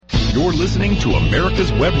You're listening to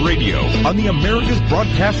America's Web Radio on the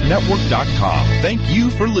AmericasBroadcastNetwork.com. Thank you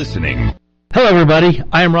for listening. Hello, everybody.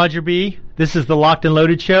 I am Roger B. This is the Locked and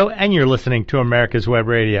Loaded Show, and you're listening to America's Web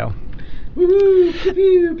Radio.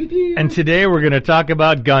 And today we're going to talk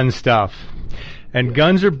about gun stuff. And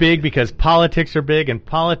guns are big because politics are big, and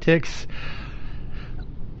politics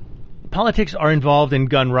are involved in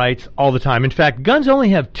gun rights all the time. In fact, guns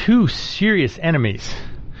only have two serious enemies: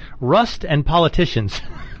 rust and politicians.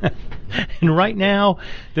 And right now,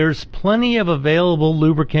 there's plenty of available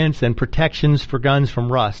lubricants and protections for guns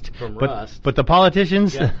from rust. But the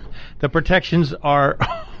politicians, the protections are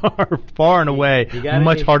far and away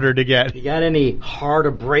much harder to get. You got any hard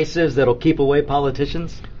abrasives that'll keep away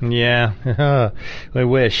politicians? Yeah, I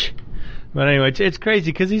wish. But anyway, it's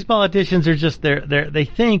crazy because these politicians are just they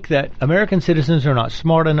think that American citizens are not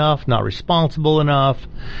smart enough, not responsible enough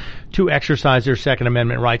to exercise their Second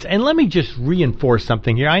Amendment rights. And let me just reinforce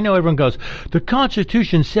something here. I know everyone goes, the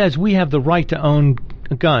Constitution says we have the right to own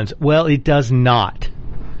guns. Well, it does not.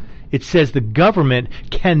 It says the government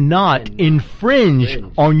cannot infringe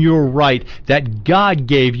on your right that God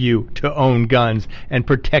gave you to own guns and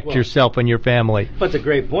protect yourself and your family. That's a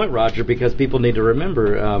great point, Roger, because people need to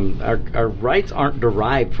remember our rights aren't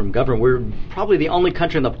derived from government. We're probably the only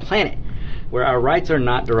country on the planet where our rights are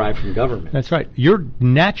not derived from government. That's right. Your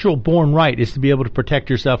natural born right is to be able to protect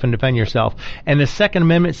yourself and defend yourself. And the Second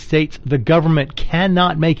Amendment states the government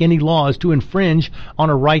cannot make any laws to infringe on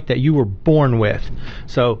a right that you were born with.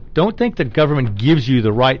 So don't think the government gives you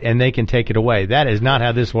the right and they can take it away. That is not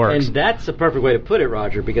how this works. And that's the perfect way to put it,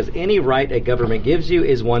 Roger, because any right a government gives you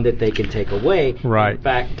is one that they can take away. Right. In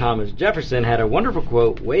fact, Thomas Jefferson had a wonderful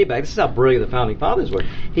quote way back. This is how brilliant the Founding Fathers were.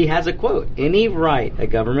 He has a quote: any right a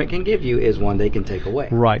government can give you is one they can take away.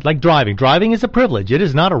 Right, like driving. Driving is a privilege. It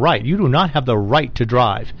is not a right. You do not have the right to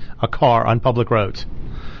drive a car on public roads.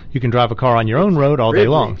 You can drive a car on your own road all day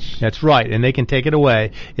long. That's right, and they can take it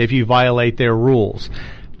away if you violate their rules.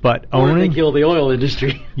 But or they kill the oil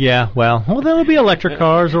industry. Yeah, well, there'll be electric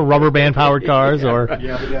cars or rubber band powered cars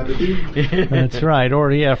That's right,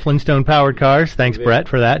 or Flintstone powered cars. Thanks, Brett,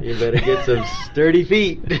 for that. You better get some sturdy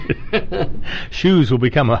feet. Shoes will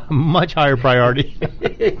become a much higher priority.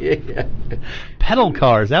 Pedal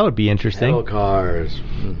cars, that would be interesting. Pedal cars.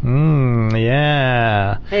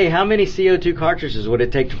 Yeah. Hey, how many CO2 cartridges would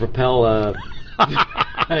it take to propel a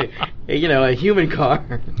human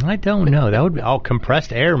car? I don't know. That would be all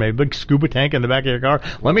compressed air, maybe a big scuba tank in the back of your car.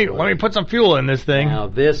 Let me put some fuel in this thing. Now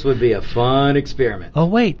this would be a fun experiment. Oh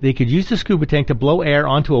wait, they could use the scuba tank to blow air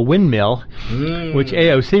onto a windmill, which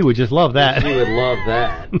AOC would just love that. She would love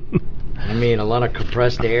that. I mean, a lot of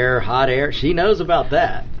compressed air, hot air. She knows about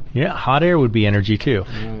that. Yeah, hot air would be energy too.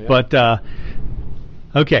 Yeah. But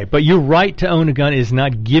okay, but your right to own a gun is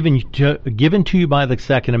not given to you by the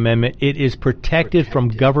Second Amendment. It is protected from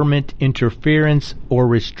government interference or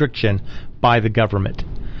restriction by the government.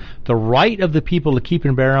 The right of the people to keep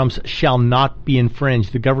and bear arms shall not be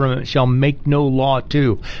infringed. The government shall make no law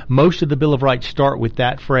to. Most of the Bill of Rights start with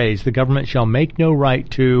that phrase. The government shall make no right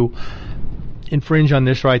to infringe on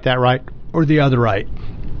this right, that right, or the other right.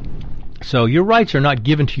 So your rights are not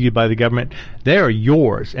given to you by the government. They are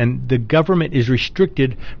yours, and the government is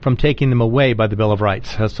restricted from taking them away by the Bill of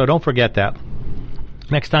Rights. So don't forget that.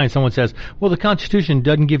 Next time someone says, well, the Constitution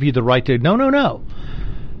doesn't give you the right to... No.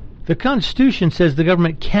 The Constitution says the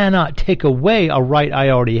government cannot take away a right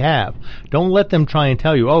I already have. Don't let them try and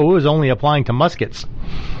tell you, it was only applying to muskets.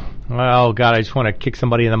 Oh, God, I just want to kick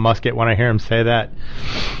somebody in the musket when I hear them say that.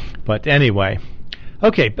 But anyway...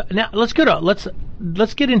 Okay, now let's get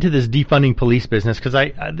into this defunding police business,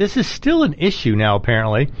 because this is still an issue now,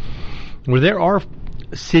 apparently, where there are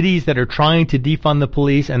cities that are trying to defund the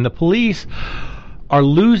police, and the police are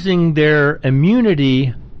losing their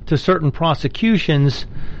immunity to certain prosecutions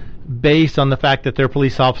based on the fact that they're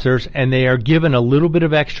police officers, and they are given a little bit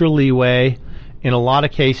of extra leeway in a lot of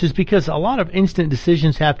cases because a lot of instant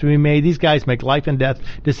decisions have to be made. These guys make life and death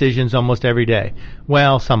decisions almost every day.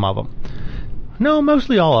 Well, some of them. No,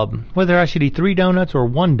 mostly all of them. Whether I should eat 3 donuts or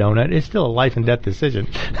 1 donut, it's still a life and death decision.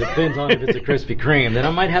 Depends on if it's a Krispy Kreme. Then I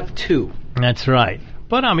might have 2. That's right.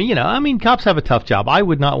 But cops have a tough job. I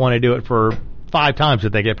would not want to do it for 5 times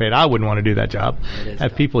if they get paid. I wouldn't want to do that job.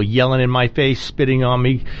 Have people yelling in my face, spitting on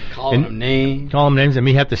me, calling them names, and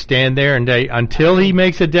me have to stand there and until he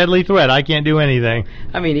makes a deadly threat. I can't do anything.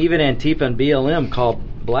 I mean, even Antifa and BLM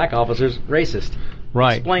called black officers racist.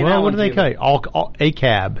 Right. Explain well, what do they call it? All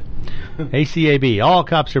ACAB. ACAB. All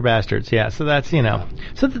cops are bastards. Yeah, so that's, and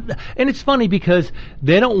it's funny because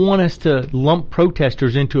they don't want us to lump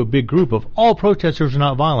protesters into a big group of all protesters are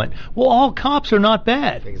not violent. Well, all cops are not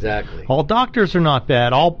bad. Exactly. All doctors are not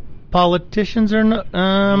bad. All politicians are not.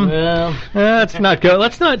 Well, Let's not go.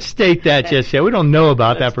 Let's not state that just yet. We don't know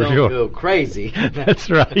about that for don't sure. go crazy. That's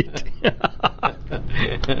right.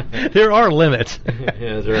 There are limits.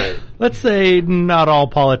 Yeah, that's right. Let's say not all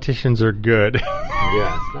politicians are good.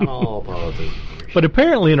 Yes, not all politicians. But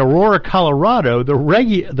apparently in Aurora, Colorado, the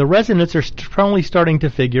residents are strongly starting to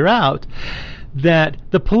figure out that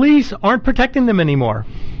the police aren't protecting them anymore.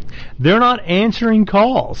 They're not answering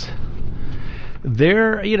calls. They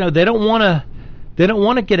don't want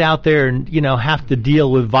to get out there and, have to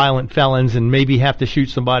deal with violent felons and maybe have to shoot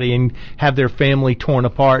somebody and have their family torn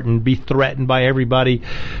apart and be threatened by everybody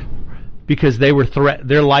because they were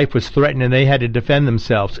their life was threatened and they had to defend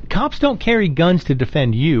themselves. Cops don't carry guns to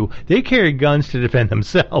defend you. They carry guns to defend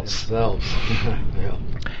themselves. Yeah.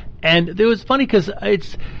 And it was funny because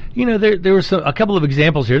it's, there was a couple of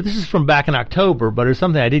examples here. This is from back in October, but it's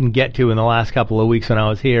something I didn't get to in the last couple of weeks when I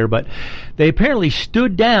was here. But they apparently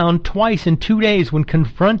stood down twice in 2 days when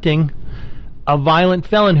confronting a violent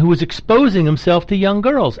felon who was exposing himself to young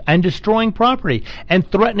girls and destroying property and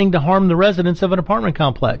threatening to harm the residents of an apartment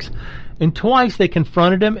complex. And twice they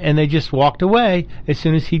confronted him and they just walked away. As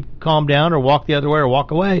soon as he calmed down or walked the other way or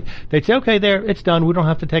walk away, they'd say, "Okay, there, it's done. We don't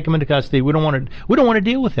have to take him into custody. We don't want to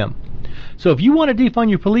deal with him." So if you want to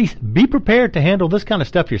defund your police, be prepared to handle this kind of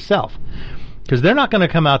stuff yourself. Because they're not going to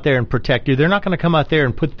come out there and protect you. They're not going to come out there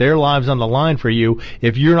and put their lives on the line for you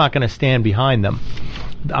if you're not going to stand behind them.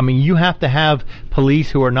 I mean, you have to have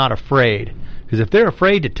police who are not afraid. Because if they're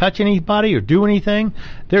afraid to touch anybody or do anything,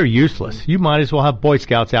 they're useless. You might as well have Boy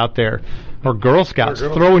Scouts out there or Girl Scouts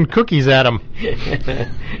throwing cookies at them.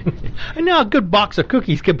 I know a good box of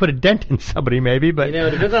cookies can put a dent in somebody maybe, but...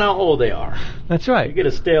 it depends on how old they are. That's right. You get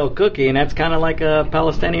a stale cookie, and that's kind of like a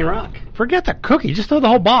Palestinian rock. Forget the cookie. Just throw the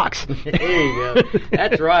whole box. There you go.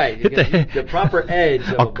 That's right. You get the proper edge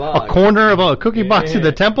of a box. A corner of a cookie box to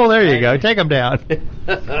the temple. There you go. Take them down.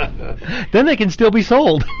 Then they can still be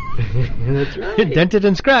sold. That's right. Dented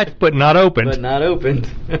and scratched, but not opened. But not opened.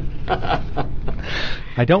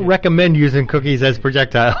 I don't recommend using cookies as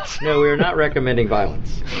projectiles. No, we are not recommending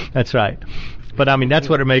violence. That's right. But, I mean, that's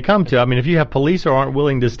what it may come to. I mean, if you have police who aren't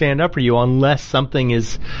willing to stand up for you unless something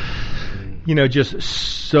is, just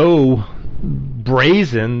so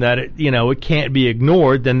brazen that it can't be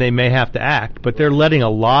ignored, then they may have to act. But they're letting a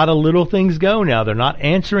lot of little things go now. They're not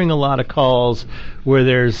answering a lot of calls where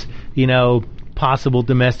there's, possible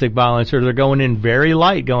domestic violence, or they're going in very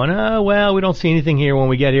light, going, "Oh, well, we don't see anything here when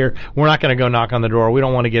we get here. We're not going to go knock on the door. We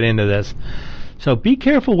don't want to get into this." So be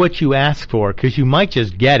careful what you ask for, because you might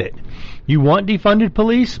just get it. You want defunded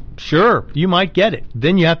police? Sure, you might get it.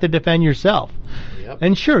 Then you have to defend yourself. Yep.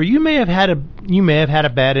 And sure, you may have had a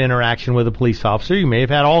bad interaction with a police officer. You may have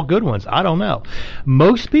had all good ones. I don't know.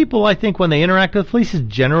 Most people, I think, when they interact with police, is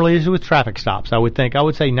generally is with traffic stops. I would say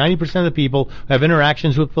 90% of the people who have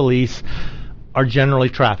interactions with police are generally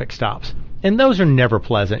traffic stops. And those are never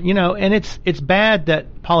pleasant, and it's bad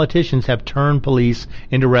that politicians have turned police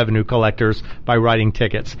into revenue collectors by writing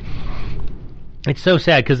tickets. It's so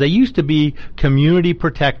sad because they used to be community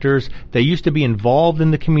protectors. They used to be involved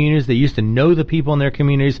in the communities. They used to know the people in their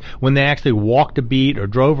communities. When they actually walked a beat or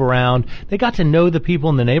drove around, they got to know the people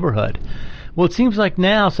in the neighborhood. Well, it seems like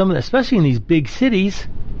now, especially in these big cities,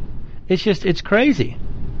 it's crazy.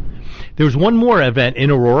 There was one more event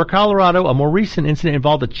in Aurora, Colorado. A more recent incident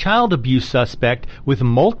involved a child abuse suspect with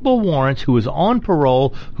multiple warrants who was on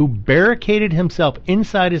parole, who barricaded himself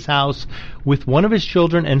inside his house with one of his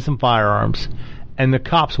children and some firearms. And the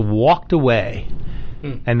cops walked away.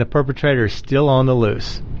 And the perpetrator is still on the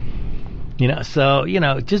loose. So,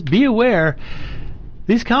 just be aware.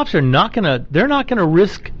 These cops they're not going to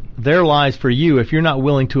risk their lives for you if you're not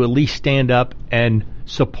willing to at least stand up and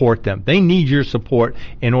support them. They need your support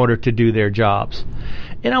in order to do their jobs.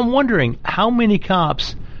 And I'm wondering how many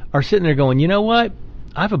cops are sitting there going, "You know what?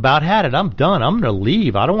 I've about had it. I'm done. I'm going to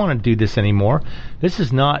leave. I don't want to do this anymore. This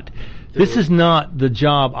is not the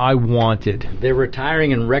job I wanted." They're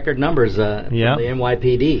retiring in record numbers from the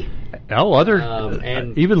NYPD. Oh,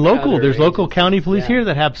 and even local. There's local agencies, county police here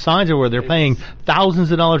that have signs where they're paying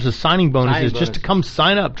thousands of dollars of signing bonuses just to come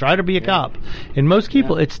sign up, try to be a cop. And most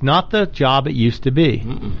people, it's not the job it used to be.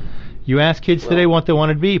 You ask kids today what they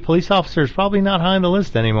want to be, police officers probably not high on the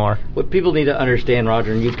list anymore. What people need to understand,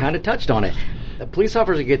 Roger, and you kind of touched on it, a police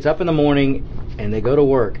officer gets up in the morning and they go to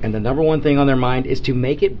work, and the number one thing on their mind is to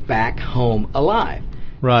make it back home alive.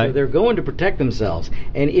 Right. So they're going to protect themselves.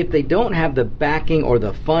 And if they don't have the backing or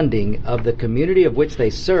the funding of the community of which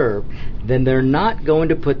they serve, then they're not going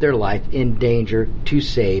to put their life in danger to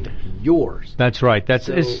save yours. That's right.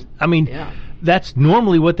 that's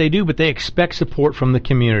normally what they do, but they expect support from the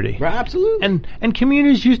community. Right, absolutely. And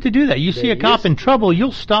communities used to do that. You see a cop in trouble,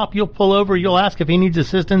 you'll stop, you'll pull over, you'll ask if he needs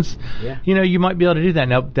assistance. Yeah. You know, you might be able to do that.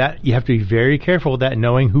 Now, that you have to be very careful with that,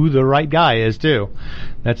 knowing who the right guy is too.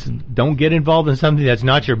 Don't get involved in something that's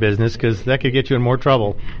not your business, because that could get you in more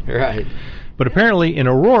trouble. Right. But apparently in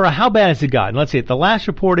Aurora, how bad has it gotten? Let's see, at the last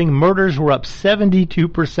reporting, murders were up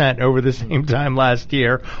 72% over the same time last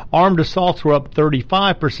year. Armed assaults were up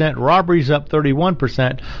 35%. Robberies up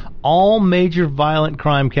 31%. All major violent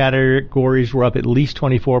crime categories were up at least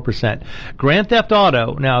 24%. Grand Theft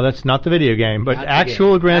Auto, now that's not the video game, but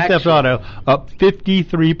actual Grand Theft Auto, up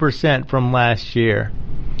 53% from last year.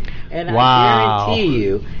 And wow. I guarantee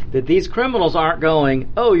you that these criminals aren't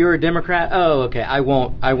going, "Oh, you're a Democrat. Oh, okay, I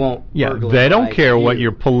won't." Yeah, they don't care what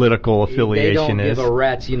your political affiliation is. They don't give a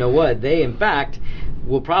rat's. You know what? They, in fact,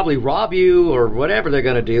 will probably rob you or whatever they're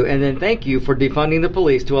going to do, and then thank you for defunding the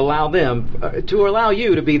police to allow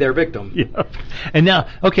you to be their victim. Yeah. And now,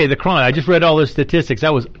 okay, the crime. I just read all those statistics.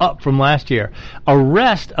 That was up from last year.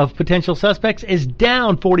 Arrest of potential suspects is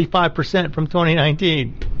down 45% from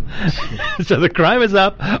 2019. So the crime is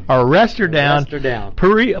up, arrests are down.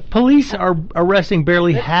 Police are arresting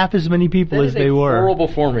barely half as many people as they were. Horrible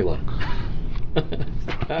formula.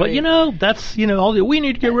 But that's we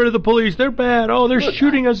need to get rid of the police. They're bad. Oh, they're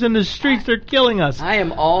shooting us in the streets. They're killing us. I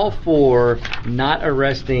am all for not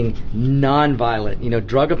arresting non-violent,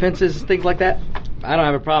 drug offenses, things like that. I don't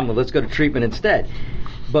have a problem with. Let's go to treatment instead.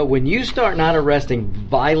 But when you start not arresting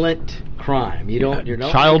violent crime, you're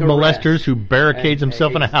not child molesters who barricades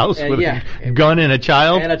himself in a house with a gun and a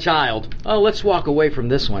child. Oh, let's walk away from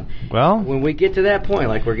this one. Well, when we get to that point,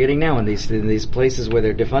 like we're getting now in these places where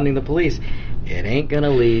they're defunding the police, it ain't going to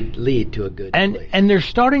lead to a good place. And they're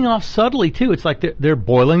starting off subtly too. It's like they're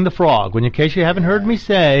boiling the frog. In case you haven't heard me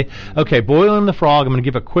say, okay, boiling the frog. I'm going to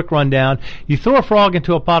give a quick rundown. You throw a frog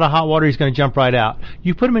into a pot of hot water, he's going to jump right out.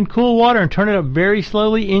 You put him in cool water and turn it up very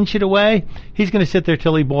slowly, inch it away, he's going to sit there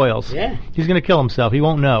till he boils. Yeah. He's going to kill himself. He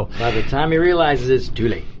won't know. By the time he realizes it's too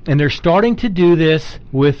late. And they're starting to do this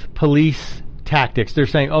with police tactics. They're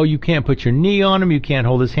saying, oh, you can't put your knee on him. You can't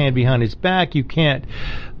hold his hand behind his back. You can't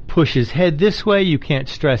push his head this way. You can't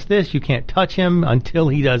stress this. You can't touch him until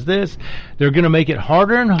he does this. They're going to make it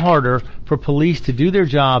harder and harder for police to do their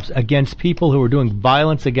jobs against people who are doing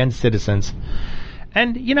violence against citizens.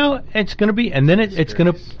 And, it's going to be, and then it's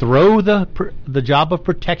going to throw the job of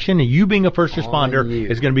protection, and you being a first responder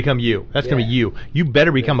is going to become you. That's going to be you. You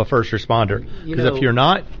better become a first responder. Because if you're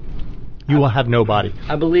not, you will have nobody.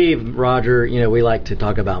 I believe, Roger, we like to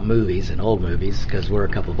talk about movies and old movies because we're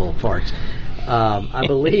a couple of old farts. I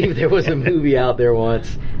believe there was a movie out there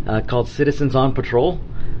once called Citizens on Patrol.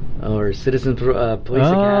 Or Citizens Police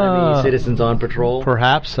Academy, Citizens on Patrol.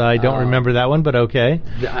 Perhaps I don't remember that one, but okay.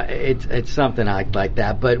 It's something like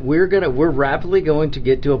that. But we're rapidly going to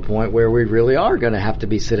get to a point where we really are going to have to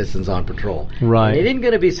be citizens on patrol. Right. And it isn't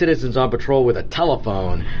going to be citizens on patrol with a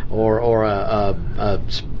telephone or a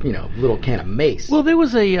little can of mace. Well, there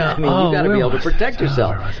was you got to be able to protect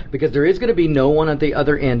yourself because there is going to be no one at the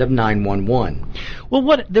other end of 911.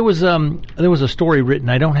 Well, there was a story written.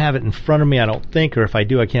 I don't have it in front of me. I don't think, or if I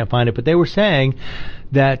do, I can't find it. But they were saying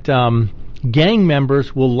that gang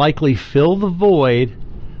members will likely fill the void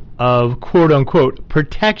of quote unquote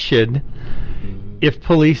protection if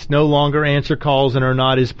police no longer answer calls and are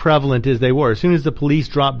not as prevalent as they were. As soon as the police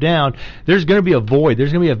drop down, there's going to be a void.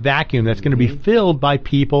 There's going to be a vacuum that's going to be filled by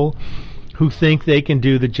people who think they can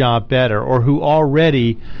do the job better or who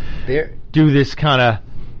already do this kind of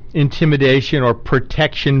intimidation or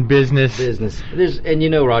protection business.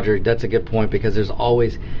 And Roger, that's a good point because there's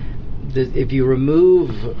always, if you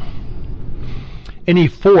remove any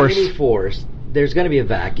force, there's going to be a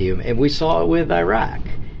vacuum, and we saw it with Iraq.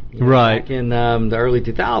 Right. Back in the early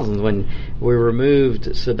 2000s when we removed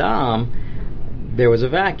Saddam, there was a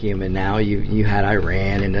vacuum, and now you had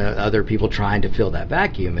Iran and other people trying to fill that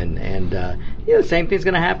vacuum, and the same thing's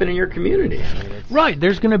going to happen in your community. Right.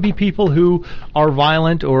 There's going to be people who are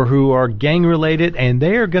violent or who are gang related, and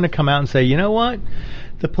they are going to come out and say, you know what,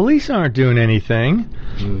 the police aren't doing anything.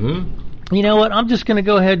 Mm-hmm. You know what, I'm just going to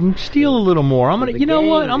go ahead and steal a little more. I'm going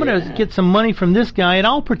to get some money from this guy, and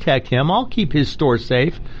I'll protect him. I'll keep his store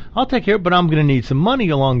safe. I'll take care of it, but I'm going to need some money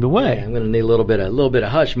along the way. Yeah, I'm going to need a little bit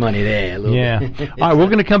of hush money there. All right, we're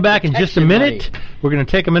going to come back in just a minute. Money. We're going to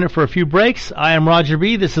take a minute for a few breaks. I am Roger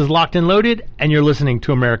B. This is Locked and Loaded, and you're listening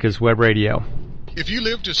to America's Web Radio. If you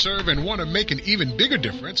live to serve and want to make an even bigger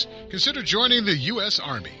difference, consider joining the U.S.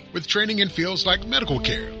 Army. With training in fields like medical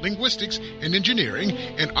care, linguistics, and engineering,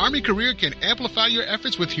 an Army career can amplify your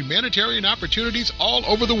efforts with humanitarian opportunities all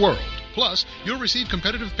over the world. Plus, you'll receive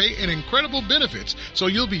competitive pay and incredible benefits, so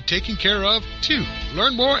you'll be taken care of, too.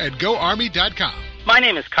 Learn more at GoArmy.com. My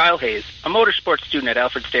name is Kyle Hayes, a motorsports student at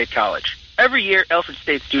Alfred State College. Every year, Alfred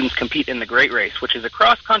State students compete in the Great Race, which is a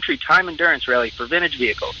cross-country time endurance rally for vintage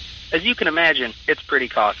vehicles. As you can imagine, it's pretty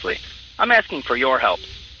costly. I'm asking for your help.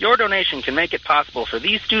 Your donation can make it possible for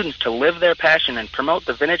these students to live their passion and promote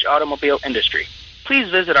the vintage automobile industry. Please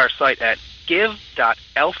visit our site at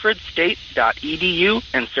give.alfredstate.edu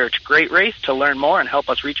and search Great Race to learn more and help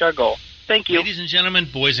us reach our goal. Thank you. Ladies and gentlemen,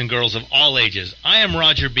 boys and girls of all ages, I am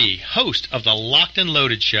Roger B., host of the Locked and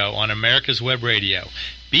Loaded Show on America's Web Radio.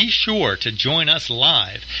 Be sure to join us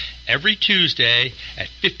live every Tuesday at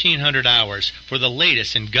 1500 hours for the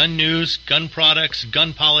latest in gun news, gun products,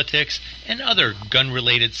 gun politics, and other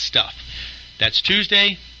gun-related stuff. That's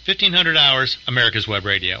Tuesday, 1500 hours, America's Web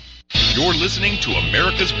Radio. You're listening to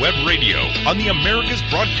America's Web Radio on the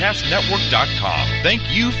AmericasBroadcastNetwork.com. Thank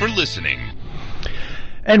you for listening.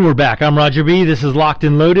 And we're back. I'm Roger B. This is Locked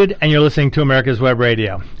and Loaded, and you're listening to America's Web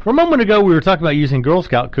Radio. For a moment ago, we were talking about using Girl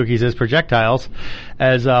Scout cookies as projectiles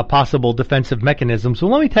as a possible defensive mechanism. So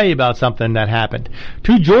let me tell you about something that happened.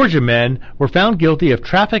 2 Georgia men were found guilty of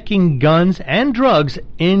trafficking guns and drugs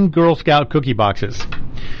in Girl Scout cookie boxes.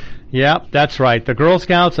 Yep, that's right. The Girl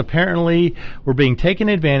Scouts apparently were being taken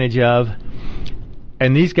advantage of,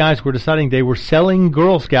 and these guys were deciding they were selling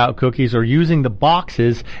Girl Scout cookies or using the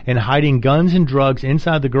boxes and hiding guns and drugs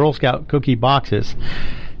inside the Girl Scout cookie boxes.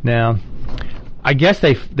 Now, I guess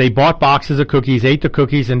they bought boxes of cookies, ate the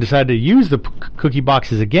cookies, and decided to use the cookie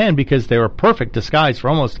boxes again because they were a perfect disguise for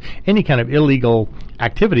almost any kind of illegal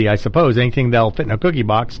activity, I suppose, anything that'll fit in a cookie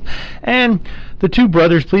box. And the 2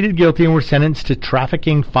 brothers pleaded guilty and were sentenced to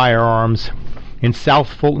trafficking firearms in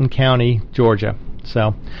South Fulton County, Georgia.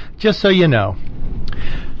 So, just so you know,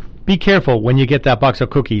 be careful when you get that box of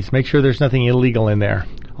cookies. Make sure there's nothing illegal in there.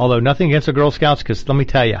 Although, nothing against the Girl Scouts, because let me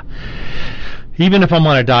tell you, even if I'm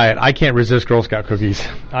on a diet, I can't resist Girl Scout cookies.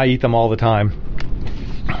 I eat them all the time.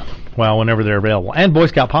 Well, whenever they're available. And Boy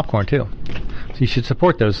Scout popcorn, too. So you should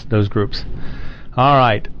support those groups. All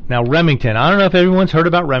right. Now, Remington. I don't know if everyone's heard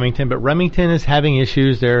about Remington, but Remington is having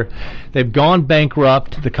issues. They've gone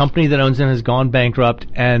bankrupt. The company that owns them has gone bankrupt,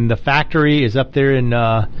 and the factory is up there in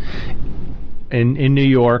New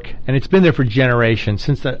York, and it's been there for generations,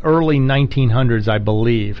 since the early 1900s, I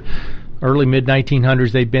believe. Early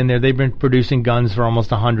mid-1900s, they've been there. They've been producing guns for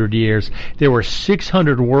almost 100 years. There were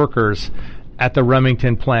 600 workers at the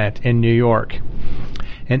Remington plant in New York.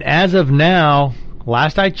 And as of now,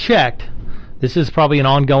 last I checked, this is probably an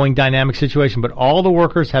ongoing dynamic situation, but all the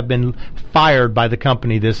workers have been fired by the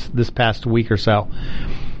company this past week or so.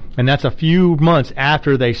 And that's a few months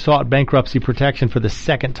after they sought bankruptcy protection for the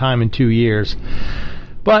second time in 2 years.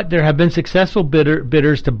 But there have been successful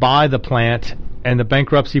bidders to buy the plant, and the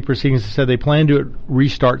bankruptcy proceedings said they plan to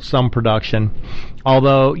restart some production.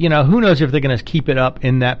 Although, who knows if they're going to keep it up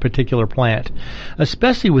in that particular plant.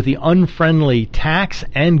 Especially with the unfriendly tax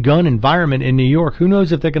and gun environment in New York. Who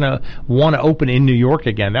knows if they're going to want to open in New York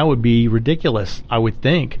again. That would be ridiculous, I would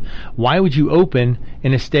think. Why would you open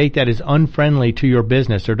in a state that is unfriendly to your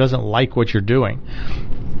business or doesn't like what you're doing?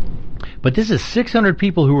 But this is 600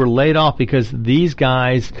 people who were laid off because these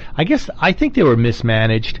guys, I think they were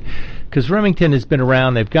mismanaged, because Remington has been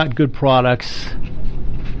around. They've got good products.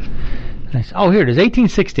 Oh, here it is,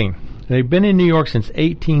 1816. They've been in New York since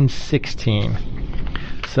 1816.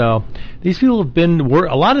 So these people have been,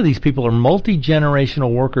 a lot of these people are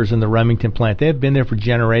multi-generational workers in the Remington plant. They have been there for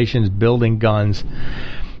generations building guns.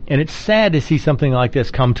 And it's sad to see something like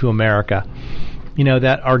this come to America.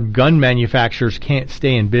 That our gun manufacturers can't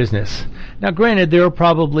stay in business. Now, granted, there are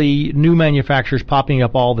probably new manufacturers popping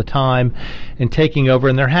up all the time and taking over,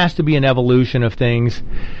 and there has to be an evolution of things.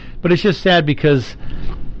 But it's just sad because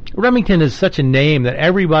Remington is such a name that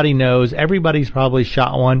everybody knows. Everybody's probably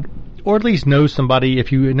shot one, or at least knows somebody.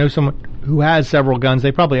 If you know someone who has several guns,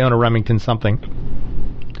 they probably own a Remington something.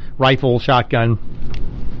 Rifle, shotgun.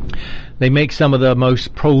 They make some of the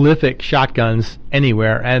most prolific shotguns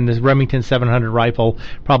anywhere, and this Remington 700 rifle,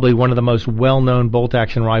 probably one of the most well-known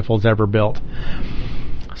bolt-action rifles ever built.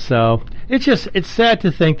 So it's sad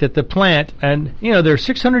to think that the plant, and there are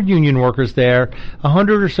 600 union workers there,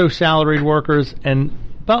 100 or so salaried workers, and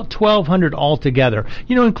about 1,200 altogether,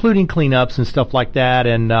 including cleanups and stuff like that,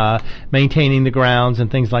 and maintaining the grounds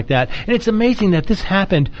and things like that. And it's amazing that this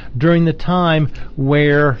happened during the time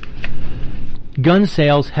where gun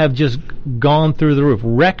sales have just gone through the roof.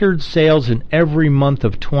 Record sales in every month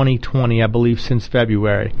of 2020, I believe, since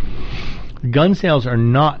February. Gun sales are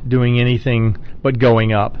not doing anything but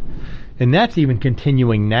going up. And that's even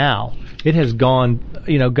continuing now. It has gone,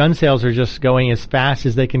 gun sales are just going as fast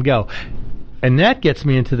as they can go. And that gets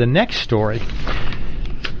me into the next story.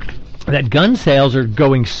 That gun sales are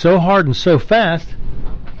going so hard and so fast,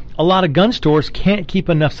 a lot of gun stores can't keep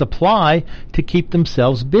enough supply to keep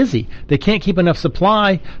themselves busy. They can't keep enough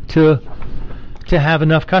supply to have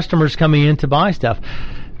enough customers coming in to buy stuff.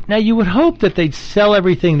 Now, you would hope that they'd sell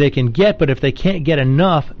everything they can get, but if they can't get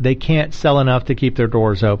enough, they can't sell enough to keep their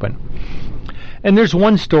doors open. And there's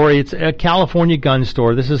one story. It's a California gun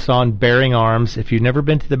store. This is on Bearing Arms. If you've never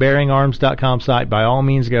been to the BearingArms.com site, by all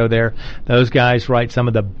means go there. Those guys write some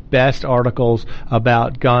of the best articles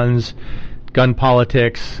about guns, gun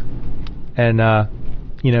politics, and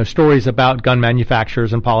stories about gun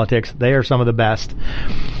manufacturers and politics. They are some of the best.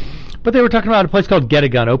 But they were talking about a place called Get a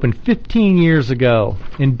Gun, opened 15 years ago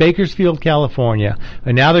in Bakersfield, California,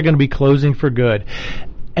 and now they're going to be closing for good.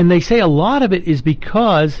 And they say a lot of it is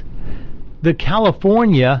because the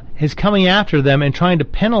California is coming after them and trying to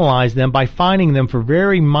penalize them by fining them for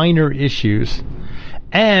very minor issues.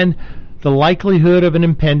 And the likelihood of an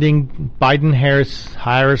impending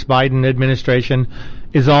Harris-Biden administration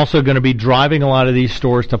is also going to be driving a lot of these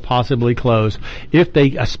stores to possibly close,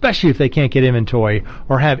 especially if they can't get inventory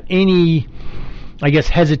or have any,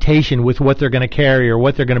 hesitation with what they're going to carry or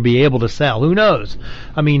what they're going to be able to sell. Who knows?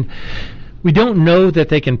 I mean, we don't know that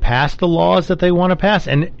they can pass the laws that they want to pass.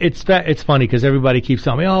 And it's funny because everybody keeps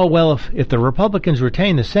telling me, oh, well, if the Republicans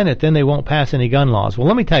retain the Senate, then they won't pass any gun laws. Well,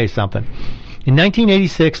 let me tell you something. In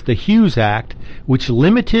 1986, the Hughes Act, which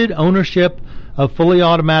limited ownership of fully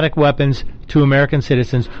automatic weapons to American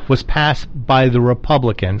citizens, was passed by the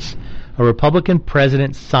Republicans. A Republican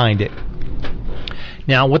president signed it.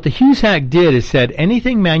 Now, what the Hughes Act did is said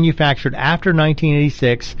anything manufactured after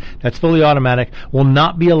 1986 that's fully automatic will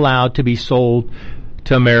not be allowed to be sold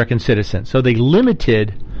to American citizens. So they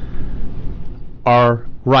limited our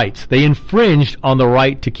rights. They infringed on the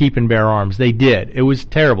right to keep and bear arms. They did. It was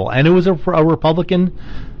terrible. And it was a Republican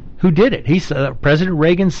who did it. President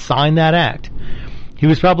Reagan signed that act. He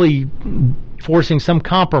was probably forcing some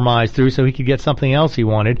compromise through so he could get something else he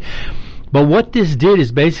wanted. But what this did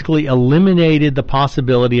is basically eliminated the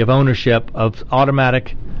possibility of ownership of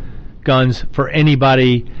automatic guns for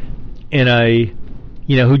anybody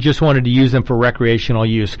who just wanted to use them for recreational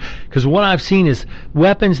use. Because what I've seen is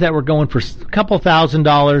weapons that were going for a couple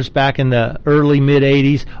 $1,000s back in the early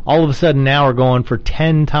mid-'80s, all of a sudden now are going for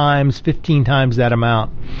 10 times, 15 times that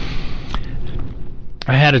amount.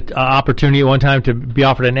 I had an opportunity at one time to be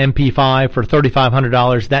offered an MP5 for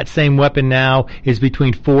 $3,500. That same weapon now is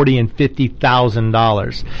between $40,000 and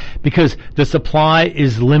 $50,000 because the supply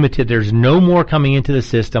is limited. There's no more coming into the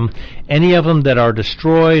system. Any of them that are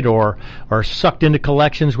destroyed or are sucked into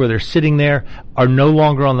collections where they're sitting there are no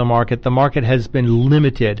longer on the market. The market has been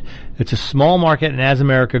limited. It's a small market, and as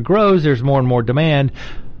America grows, there's more and more demand,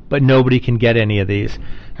 but nobody can get any of these.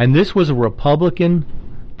 And this was a Republican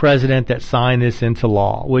president that signed this into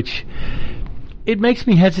law, which it makes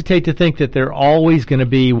me hesitate to think that they're always going to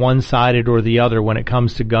be one-sided or the other when it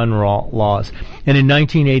comes to gun laws. And in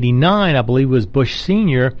 1989, I believe it was Bush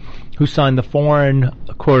Sr. who signed the Foreign,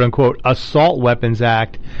 quote-unquote, Assault Weapons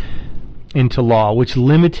Act into law, which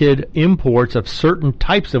limited imports of certain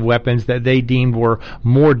types of weapons that they deemed were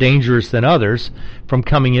more dangerous than others from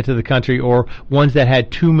coming into the country, or ones that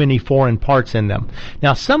had too many foreign parts in them.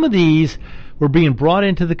 Now, some of these were being brought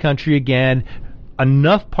into the country again,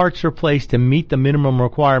 enough parts replaced to meet the minimum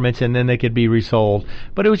requirements, and then they could be resold.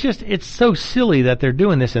 But it's so silly that they're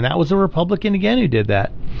doing this, and that was a Republican again who did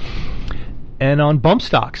that. And on bump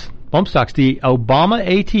stocks, the Obama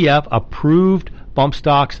ATF approved bump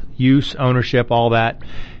stocks, use, ownership, all that.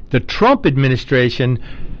 The Trump administration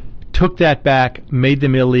took that back, made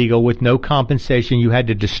them illegal with no compensation. You had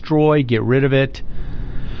to destroy, get rid of it,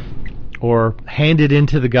 or hand it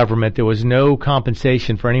into the government. There was no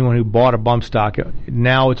compensation for anyone who bought a bump stock.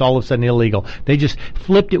 Now it's all of a sudden illegal. They just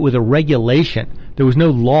flipped it with a regulation. There was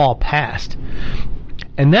no law passed.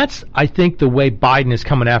 And that's, I think, the way Biden is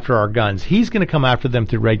coming after our guns. He's going to come after them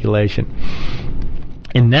through regulation.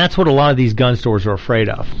 And that's what a lot of these gun stores are afraid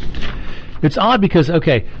of. It's odd because,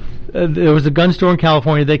 there was a gun store in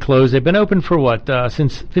California. They closed. They've been open for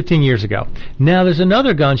since 15 years ago. Now there's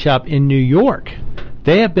another gun shop in New York.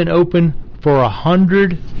 They have been open for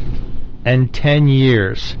 110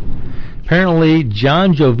 years. Apparently,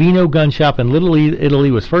 John Giovino Gun Shop in Little Italy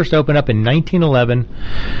was first opened up in 1911,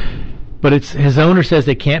 but his owner says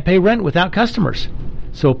they can't pay rent without customers.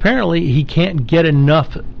 So apparently, he can't get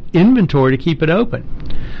enough inventory to keep it open.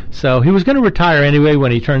 So he was going to retire anyway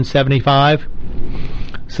when he turned 75.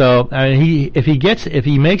 So if he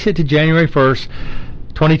makes it to January 1st,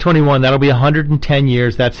 2021, that'll be 110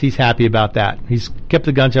 years. He's happy about that. He's kept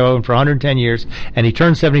the gun shop open for 110 years, and he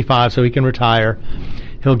turned 75, so he can retire.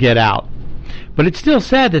 He'll get out. But it's still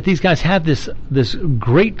sad that these guys have this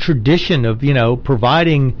great tradition of,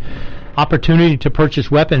 providing opportunity to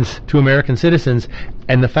purchase weapons to American citizens,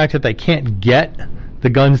 and the fact that they can't get the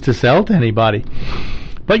guns to sell to anybody.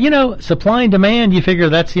 But, supply and demand, you figure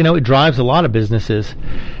that's, it drives a lot of businesses.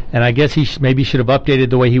 And I guess he maybe should have updated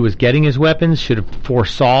the way he was getting his weapons, should have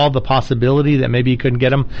foresaw the possibility that maybe he couldn't get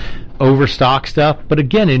them, overstock stuff. But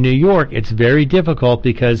again, in New York, it's very difficult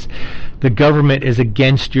because the government is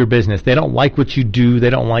against your business. They don't like what you do. They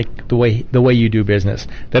don't like the way you do business.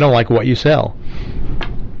 They don't like what you sell.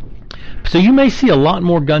 So you may see a lot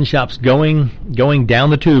more gun shops going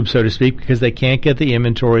down the tube, so to speak, because they can't get the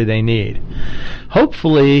inventory they need.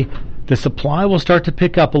 Hopefully, the supply will start to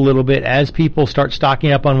pick up a little bit as people start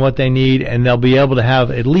stocking up on what they need, and they'll be able to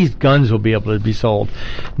have, at least guns will be able to be sold.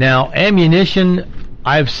 Now, ammunition,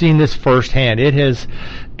 I've seen this firsthand. It has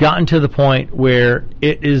gotten to the point where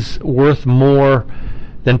it is worth more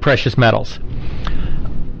than precious metals.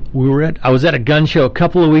 I was at a gun show a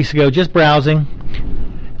couple of weeks ago, just browsing,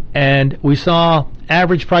 and we saw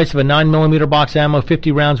average price of a 9mm box ammo,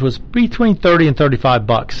 50 rounds, was between $30 and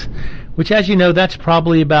 $35, which, as you know, that's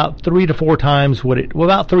probably about 3 to 4 times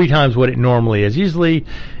about 3 times what it normally is. Usually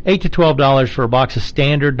 $8 to $12 for a box of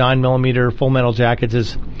standard 9mm full metal jackets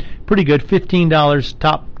is pretty good. $15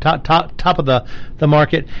 top of the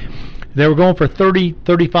market. They were going for $30,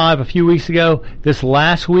 $35 a few weeks ago. This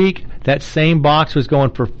last week, that same box was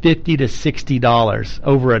going for $50 to $60,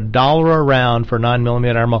 over $1 a round for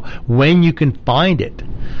 9mm ammo when you can find it.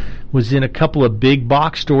 Was in a couple of big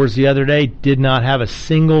box stores the other day, did not have a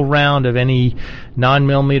single round of any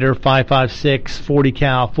 9mm, 5.56, 40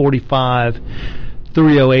 cal, 45,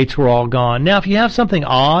 308s were all gone. Now, if you have something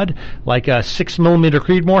odd, like a 6mm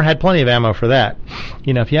Creedmoor, had plenty of ammo for that.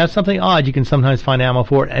 If you have something odd, you can sometimes find ammo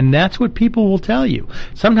for it, and that's what people will tell you.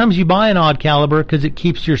 Sometimes you buy an odd caliber because it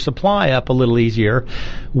keeps your supply up a little easier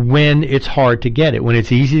when it's hard to get it. When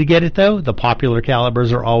it's easy to get it, though, the popular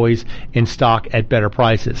calibers are always in stock at better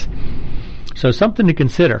prices. So something to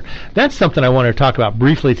consider. That's something I want to talk about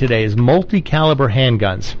briefly today, is multi-caliber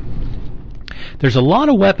handguns. There's a lot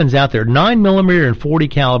of weapons out there. 9mm and 40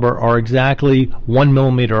 caliber are exactly 1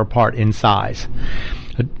 millimeter apart in size.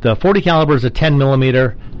 The 40 caliber is a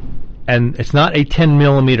 10mm, and it's not a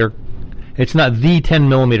 10mm. It's not the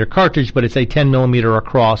 10mm cartridge, but it's a 10mm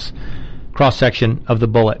across section of the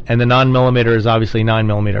bullet. And the 9mm is obviously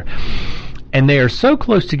 9mm. And they are so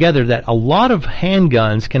close together that a lot of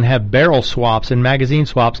handguns can have barrel swaps and magazine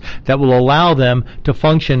swaps that will allow them to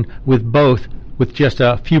function with both, with just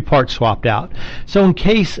a few parts swapped out. So in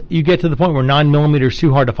case you get to the point where 9mm is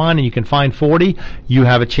too hard to find and you can find 40, you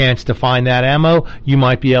have a chance to find that ammo. You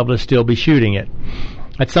might be able to still be shooting it.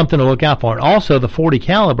 That's something to look out for. And also, the 40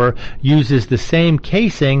 caliber uses the same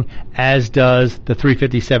casing as does the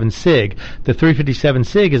 357 SIG. The 357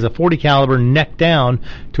 SIG is a 40 caliber neck down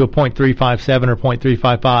to a .357 or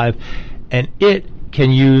 .355, and it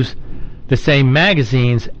can use the same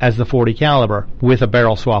magazines as the 40 caliber with a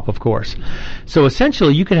barrel swap, of course. So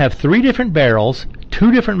essentially, you could have 3 different barrels,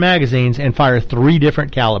 2 different magazines, and fire 3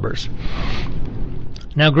 different calibers.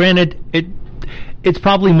 Now, granted, it's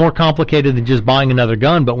probably more complicated than just buying another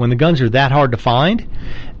gun, but when the guns are that hard to find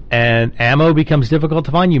and ammo becomes difficult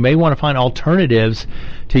to find, you may want to find alternatives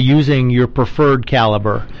to using your preferred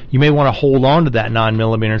caliber. You may want to hold on to that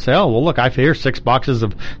 9mm and say, oh, well, look, I hear 6 boxes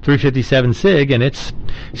of 357 SIG, and it's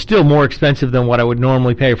still more expensive than what I would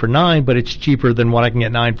normally pay for 9, but it's cheaper than what I can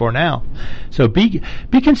get 9 for now. So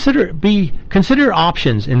consider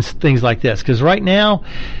options in things like this, because right now,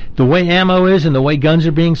 the way ammo is and the way guns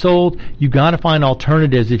are being sold, you got to find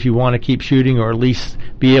alternatives if you want to keep shooting, or at least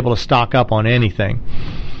be able to stock up on anything.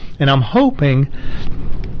 And I'm hoping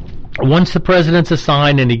once the president's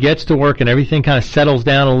assigned and he gets to work and everything kind of settles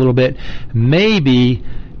down a little bit, maybe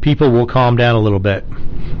people will calm down a little bit.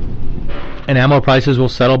 And ammo prices will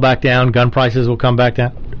settle back down, gun prices will come back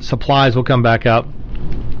down, supplies will come back up.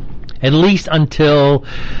 At least until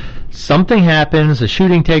something happens, a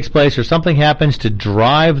shooting takes place, or something happens to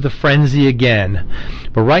drive the frenzy again.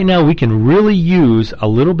 But right now, we can really use a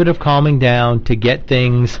little bit of calming down to get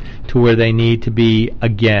things to where they need to be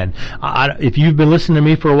again. If you've been listening to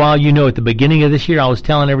me for a while, you know at the beginning of this year, I was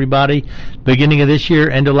telling everybody, beginning of this year,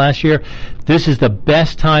 end of last year, this is the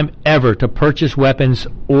best time ever to purchase weapons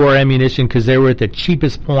or ammunition because they were at the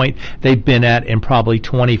cheapest point they've been at in probably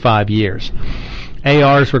 25 years.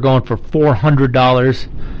 ARs were going for $400.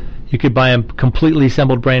 you could buy them completely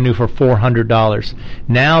assembled brand new for $400.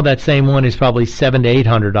 Now that same one is probably $700 to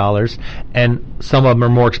 $800, and some of them are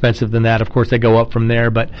more expensive than that. Of course, they go up from there,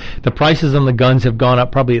 but the prices on the guns have gone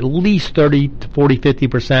up probably at least 30 to 40,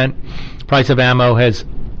 50%. Price of ammo has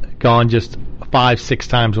gone just 5-6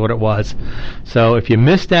 times what it was. So if you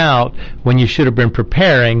missed out when you should have been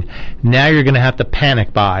preparing, now you're going to have to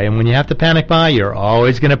panic buy. And when you have to panic buy, you're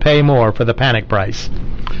always going to pay more for the panic price.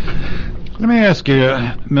 Let me ask you,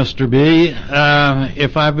 Mr. B,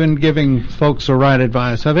 if I've been giving folks the right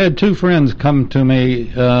advice. I've had 2 friends come to me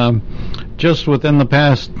just within the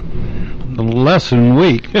past less than a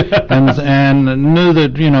week and knew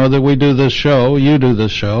that, that we do this show, you do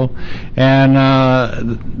this show, and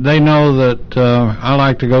they know that I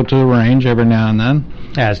like to go to the range every now and then.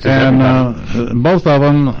 As does everybody. Both of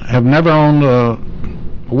them have never owned a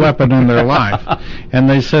weapon in their life. And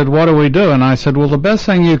they said, what do we do? And I said, well, the best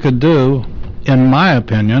thing you could do, in my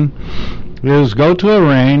opinion, is go to a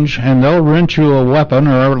range and they'll rent you a weapon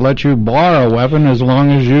or let you borrow a weapon as long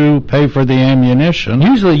as you pay for the ammunition.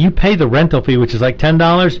 Usually you pay the rental fee, which is like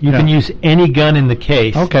 $10. You can use any gun in the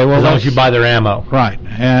case, okay, well, as long as you buy their ammo. Right.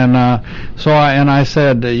 And I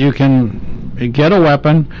said, you can get a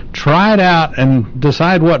weapon, try it out, and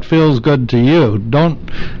decide what feels good to you.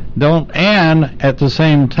 And at the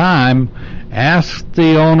same time, ask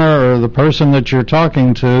the owner or the person that you're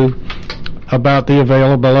talking to about the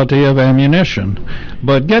availability of ammunition.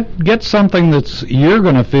 But get something that's you're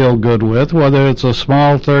going to feel good with, whether it's a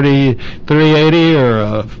small 380 or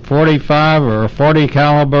a 45 or a 40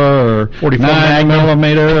 caliber or 9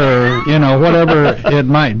 millimeter or whatever it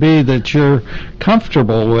might be that you're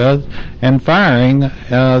comfortable with and firing.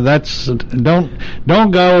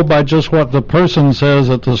 Don't go by just what the person says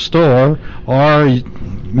at the store or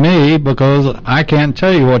me, because I can't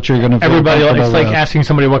tell you what you're going to feel. Everybody, it's like with. asking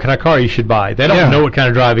somebody what kind of car you should buy. They don't know what kind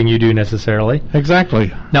of driving you do necessarily.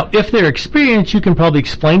 Exactly. Now, if they're experienced, you can probably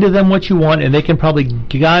explain to them what you want, and they can probably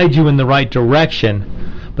guide you in the right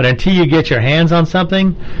direction. But until you get your hands on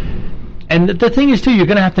something, and the thing is, too, you're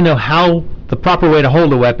going to have to know how the proper way to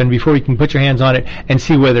hold a weapon before you can put your hands on it and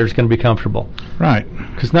see whether it's going to be comfortable. Right.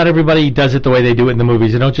 Because not everybody does it the way they do it in the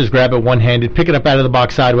movies. They don't just grab it one-handed, pick it up out of the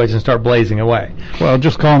box sideways, and start blazing away. Well,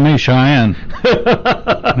 just call me Cheyenne.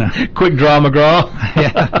 Quick draw, McGraw.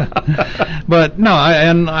 Yeah. But no,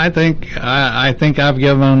 I think I've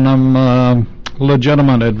given them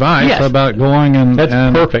legitimate advice about going and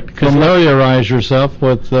perfect. Familiarize yourself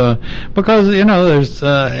with because there's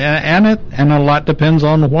and a lot depends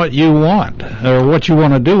on what you want or what you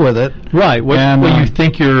want to do with it. Right. What you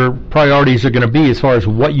think your priorities are going to be as far as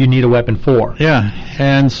what you need a weapon for. Yeah.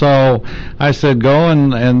 And so I said, go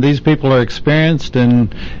and these people are experienced,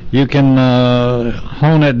 and you can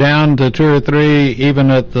hone it down to 2 or 3 even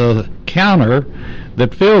at the counter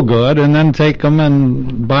that feel good, and then take them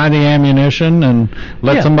and buy the ammunition and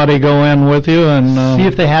let somebody go in with you and see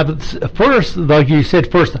if they have first, like you said,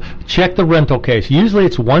 first check the rental case. Usually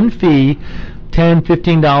it's one fee, $10,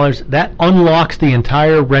 $15. That unlocks the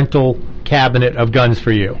entire rental cabinet of guns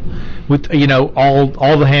for you. With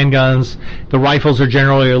all the handguns, the rifles are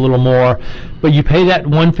generally a little more, but you pay that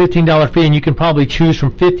 $15 fee, and you can probably choose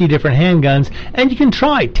from 50 different handguns, and you can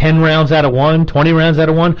try 10 rounds out of one, 20 rounds out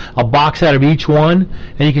of one, a box out of each one,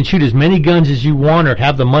 and you can shoot as many guns as you want or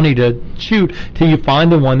have the money to shoot till you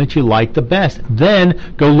find the one that you like the best.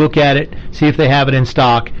 Then go look at it, see if they have it in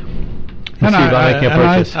stock.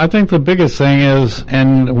 I think the biggest thing is,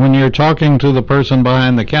 and when you're talking to the person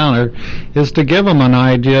behind the counter, is to give them an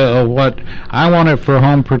idea of what I want it for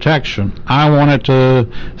home protection. I want it to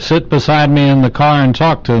sit beside me in the car and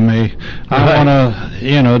talk to me. I want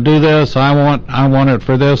to, do this. I want it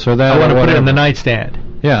for this or that. I want to put it in the nightstand.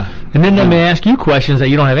 Yeah. And then they may ask you questions that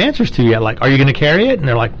you don't have answers to yet, like, are you going to carry it? And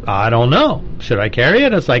they're like, I don't know. Should I carry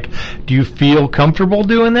it? It's like, do you feel comfortable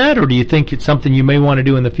doing that, or do you think it's something you may want to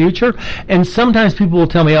do in the future? And sometimes people will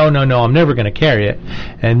tell me, oh, no, I'm never going to carry it.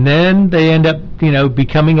 And then they end up,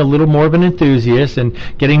 becoming a little more of an enthusiast and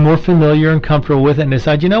getting more familiar and comfortable with it, and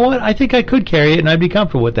decide, you know what, I think I could carry it and I'd be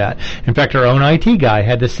comfortable with that. In fact, our own IT guy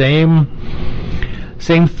had the same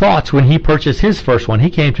thoughts when he purchased his first one. He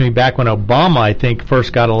came to me back when Obama, I think,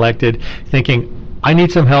 first got elected, thinking, I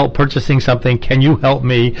need some help purchasing something. Can you help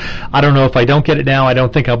me? I don't know, if I don't get it now, I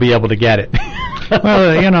don't think I'll be able to get it.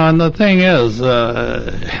 Well, and the thing is,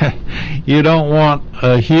 you don't want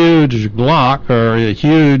a huge Glock or a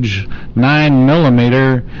huge 9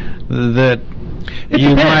 millimeter that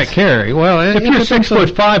you might carry. Well, if you're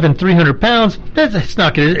 6'5" and 300 pounds, it's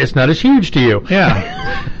not as huge to you.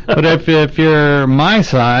 Yeah. But if you're my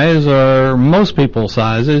size or most people's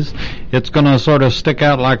sizes, it's going to sort of stick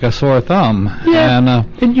out like a sore thumb. Yeah,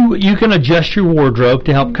 and you can adjust your wardrobe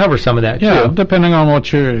to help cover some of that yeah, too. Depending on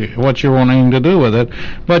what you're wanting to do with it.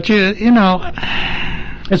 But you know,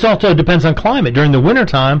 it also depends on climate. During the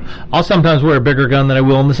wintertime, I'll sometimes wear a bigger gun than I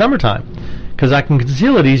will in the summertime because I can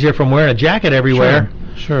conceal it easier from wearing a jacket everywhere.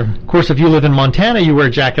 Sure. Of course, if you live in Montana, you wear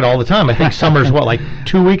a jacket all the time. I think summer's like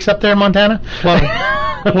 2 weeks up there in Montana?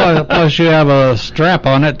 Plus you have a strap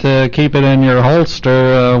on it to keep it in your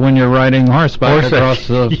holster when you're riding horseback across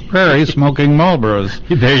the prairie smoking Marlboros.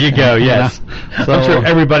 There you go, yes. Yeah. So, I'm sure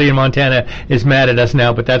everybody in Montana is mad at us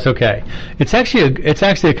now, but that's okay. It's actually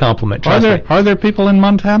a compliment. Are there people in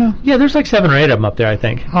Montana? Yeah, there's like 7 or 8 of them up there, I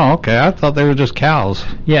think. Oh, okay. I thought they were just cows.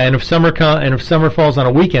 Yeah, and if summer falls on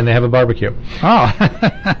a weekend, they have a barbecue. Oh.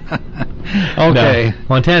 Okay. No,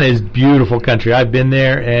 Montana is beautiful country. I've been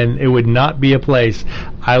there, and it would not be a place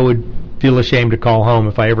I would feel ashamed to call home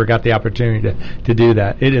if I ever got the opportunity to do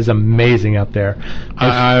that. It is amazing up there.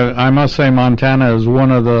 I must say Montana is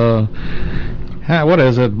one of the what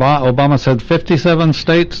is it? Obama said 57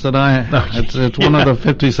 states that it's one of the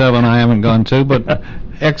 57 I haven't gone to, but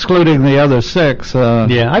excluding the other 6.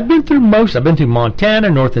 Yeah, I've been through most. I've been through Montana,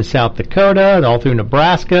 North and South Dakota, all through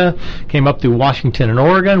Nebraska, came up through Washington and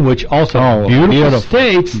Oregon, which also beautiful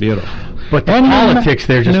states. Beautiful. But the politics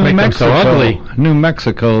there just make them so ugly. New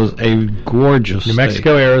Mexico's a gorgeous New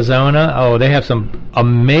Mexico, state. Arizona, they have some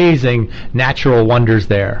amazing natural wonders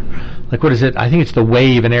there. Like, what is it? I think it's the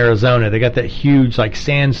Wave in Arizona. They got that huge, like,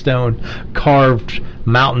 sandstone carved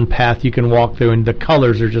mountain path you can walk through, and the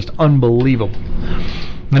colors are just unbelievable.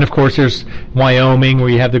 And, of course, there's Wyoming, where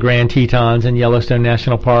you have the Grand Tetons, and Yellowstone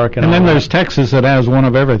National Park. And then there's Texas that has one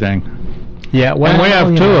of everything. Yeah, well, and we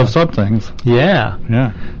have 2 of some things. Yeah.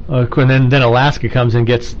 Yeah. And then Alaska comes and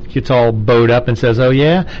gets all bowed up and says, "Oh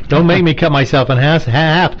yeah, don't make me cut myself in half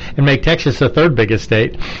and make Texas the 3rd biggest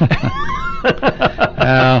state."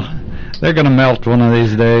 They're going to melt one of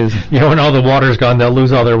these days. When all the water's gone, they'll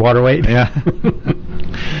lose all their water weight. Yeah.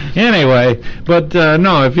 Anyway, but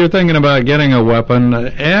no, if you're thinking about getting a weapon,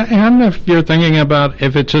 and if you're thinking about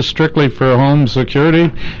if it's just strictly for home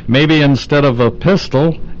security, maybe instead of a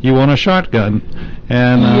pistol, you want a shotgun.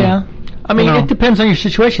 And yeah. I mean, it depends on your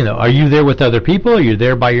situation, though. Are you there with other people? Are you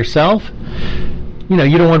there by yourself? You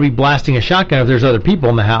don't want to be blasting a shotgun if there's other people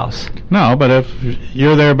in the house. No, but if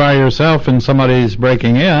you're there by yourself and somebody's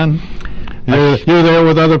breaking in, you're there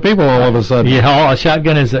with other people all of a sudden. Yeah, a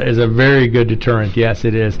shotgun is a very good deterrent. Yes,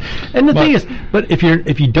 it is. And the thing is, but if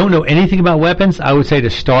you don't know anything about weapons, I would say to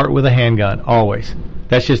start with a handgun always.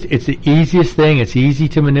 It's the easiest thing. It's easy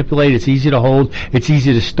to manipulate. It's easy to hold. It's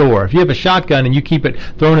easy to store. If you have a shotgun and you keep it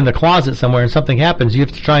thrown in the closet somewhere and something happens, you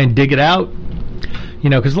have to try and dig it out.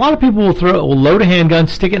 Because a lot of people will load a handgun,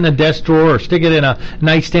 stick it in a desk drawer, or stick it in a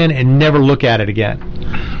nightstand and never look at it again.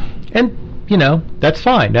 And, that's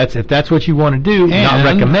fine. If that's what you want to do, not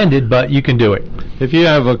recommended, but you can do it. If you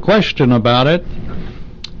have a question about it,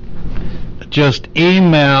 just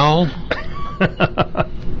email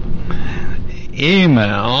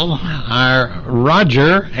our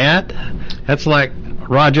Roger at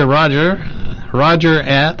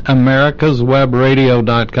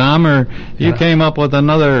americaswebradio.com, or you came up with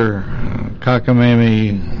another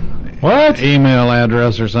cockamamie email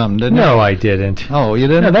address or something, didn't you? No, I didn't. Oh, you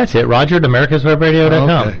didn't? No, that's it. Roger at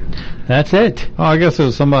americaswebradio.com. Okay. That's it. Oh, I guess it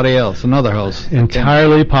was somebody else, another host.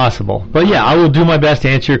 Entirely possible. But yeah, I will do my best to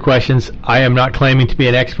answer your questions. I am not claiming to be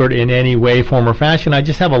an expert in any way, form, or fashion. I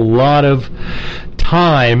just have a lot of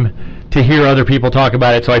time to hear other people talk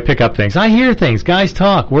about it, so I pick up things. I hear things. Guys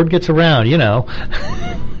talk. Word gets around,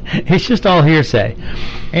 It's just all hearsay.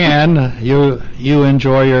 And you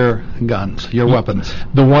enjoy your guns, your weapons.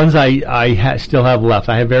 The ones I still have left.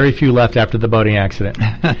 I have very few left after the boating accident.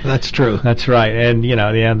 That's true. That's right. And,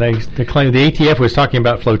 they claim the ATF was talking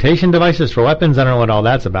about flotation devices for weapons. I don't know what all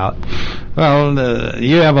that's about. Well,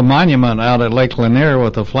 you have a monument out at Lake Lanier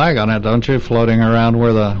with a flag on it, don't you, floating around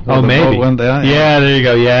where the boat went down? Yeah, there you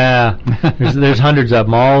go. Yeah. there's hundreds of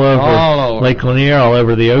them all over Lake Lanier, all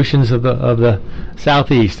over the oceans of the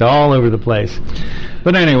southeast, all over the place.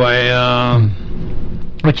 But anyway,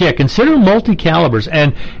 but yeah, consider multi-calibers.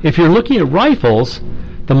 And if you're looking at rifles,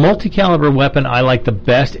 the multi-caliber weapon I like the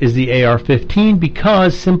best is the AR-15,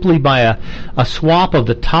 because simply by a swap of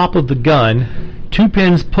the top of the gun, 2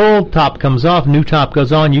 pins pulled, top comes off, new top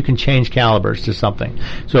goes on, you can change calibers to something.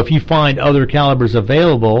 So if you find other calibers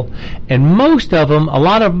available, and most of them, a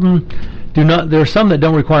lot of them do not. There are some that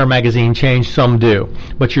don't require magazine change, some do.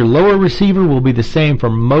 But your lower receiver will be the same for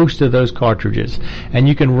most of those cartridges. And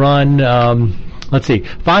you can run let's see,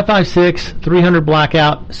 5.56, 300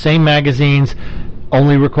 blackout, same magazines,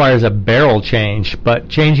 only requires a barrel change, but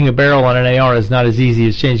changing a barrel on an AR is not as easy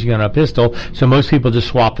as changing on a pistol, so most people just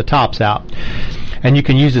swap the tops out. And you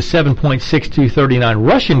can use a 7.6239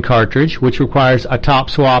 Russian cartridge, which requires a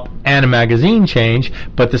top swap and a magazine change,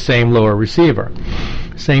 but the same lower receiver.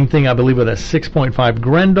 Same thing, I believe, with a 6.5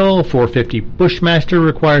 Grendel. 450 Bushmaster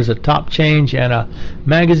requires a top change and a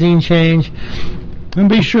magazine change. And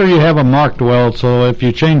be sure you have them marked well, so if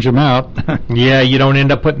you change them out. Yeah, you don't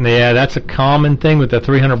end up putting that's a common thing with the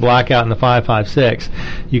 300 blackout and the 5.56.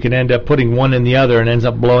 You can end up putting one in the other and ends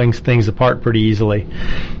up blowing things apart pretty easily.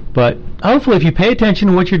 But hopefully if you pay attention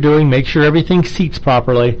to what you're doing, make sure everything seats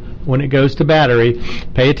properly when it goes to battery.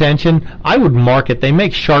 Pay attention. I would mark it. They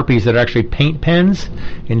make Sharpies that are actually paint pens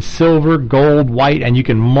in silver, gold, white, and you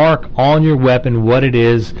can mark on your weapon what it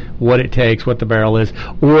is, what it takes, what the barrel is,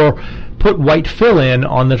 or put white fill in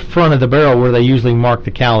on the front of the barrel where they usually mark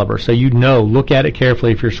the caliber, so you know. Look at it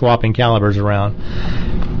carefully if you're swapping calibers around.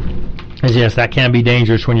 As yes, that can be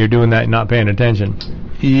dangerous when you're doing that and not paying attention.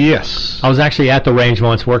 Yes. I was actually at the range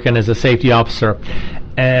once working as a safety officer,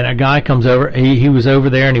 and a guy comes over. He was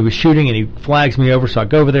over there and he was shooting, and he flags me over, so I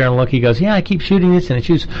go over there and look. He goes, yeah, I keep shooting this, and it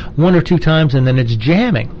shoots 1 or 2 times and then it's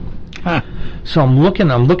jamming. Huh. So I'm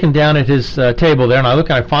looking down at his table there, and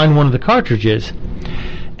I find one of the cartridges,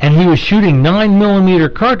 and he was shooting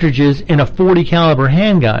 9mm cartridges in a 40 caliber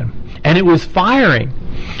handgun, and it was firing,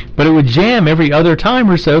 but it would jam every other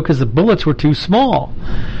time or so because the bullets were too small.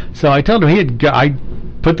 So I told him I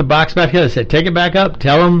put the box back together. I said, take it back up.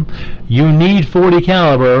 Tell him you need 40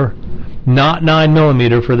 caliber, not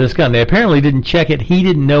 9mm for this gun. They apparently didn't check it. He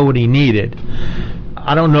didn't know what he needed.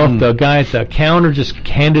 I don't know if the guy at the counter just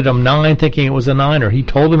handed him 9 thinking it was a 9, or he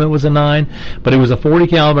told him it was a 9, but it was a 40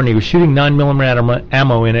 caliber and he was shooting 9mm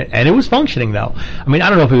ammo in it, and it was functioning though. I mean, I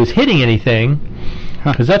don't know if he was hitting anything,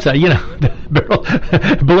 because that's the barrel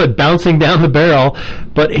bullet bouncing down the barrel,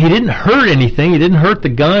 but he didn't hurt anything. He didn't hurt the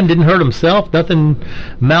gun, didn't hurt himself, nothing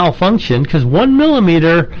malfunctioned, because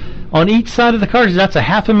 1mm on each side of the cartridge, that's a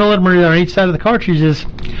 0.5 millimeter on each side of the cartridge, is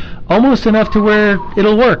almost enough to where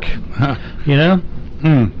it'll work.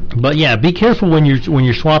 But yeah, be careful when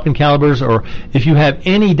you're swapping calibers, or if you have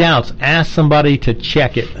any doubts, ask somebody to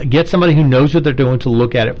check it. Get somebody who knows what they're doing to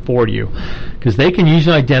look at it for you, because they can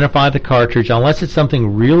usually identify the cartridge. Unless it's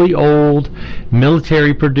something really old,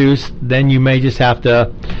 military produced, then you may just have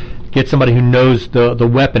to get somebody who knows the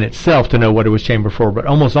weapon itself to know what it was chambered for. But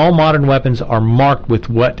almost all modern weapons are marked with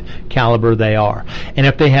what caliber they are. And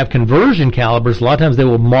if they have conversion calibers, a lot of times they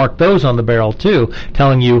will mark those on the barrel too,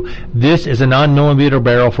 telling you this is a 9mm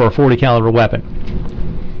barrel for a 40 caliber weapon.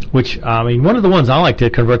 Which, I mean, one of the ones I like to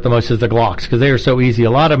convert the most is the Glocks, because they are so easy.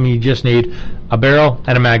 A lot of them you just need a barrel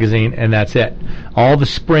and a magazine, and that's it. All the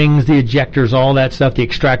springs, the ejectors, all that stuff, the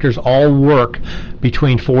extractors all work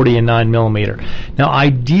between 40 and 9mm. Now,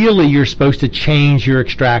 ideally, you're supposed to change your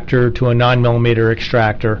extractor to a 9mm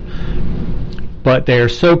extractor, but they are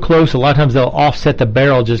so close, a lot of times they'll offset the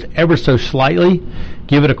barrel just ever so slightly,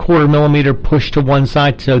 give it a 1/4 millimeter push to one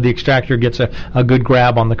side so the extractor gets a good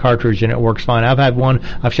grab on the cartridge, and it works fine. I've had one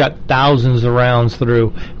I've shot thousands of rounds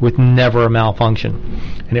through with never a malfunction,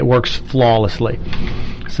 and it works flawlessly.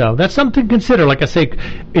 So that's something to consider. Like I say,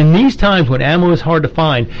 in these times when ammo is hard to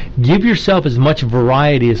find, give yourself as much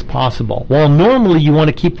variety as possible. While normally you want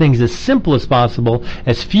to keep things as simple as possible,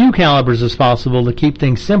 as few calibers as possible to keep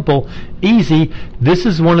things simple, easy, this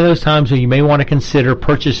is one of those times where you may want to consider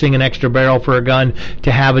purchasing an extra barrel for a gun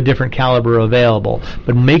to have a different caliber available.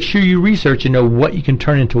 But make sure you research and know what you can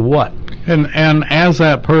turn into what. And as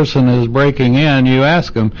that person is breaking in, you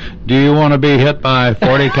ask them, do you want to be hit by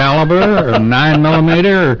 40 caliber or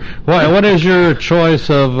 9mm, or what is your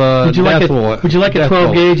choice of would you like a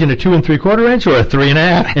 12 gauge and a 2 3/4 inch, or a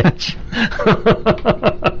 3.5 inch?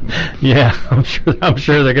 Yeah, I'm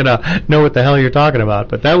sure they're gonna know what the hell you're talking about,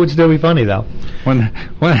 but that would still be funny though.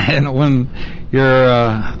 When your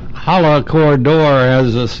hollow core door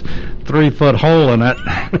has this 3-foot hole in it.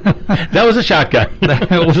 That was a shotgun.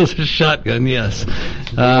 That was a shotgun, yes.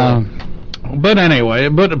 But anyway,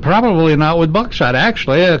 but probably not with buckshot,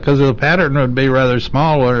 actually, because the pattern would be rather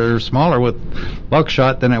smaller with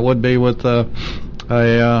buckshot than it would be with a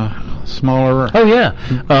smaller. Oh yeah,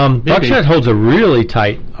 buckshot holds a really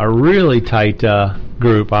tight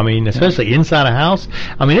group. I mean, especially inside a house.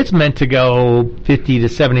 I mean, it's meant to go 50 to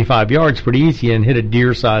 75 yards pretty easy and hit a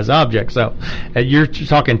deer-sized object. So you're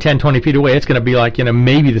talking 10, 20 feet away, it's going to be like,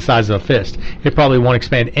 maybe the size of a fist. It probably won't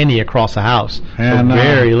expand any across a house. And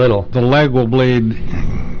very little. The leg will bleed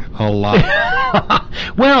a lot.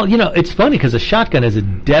 Well, it's funny because a shotgun is a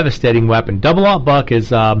devastating weapon. Double-aught buck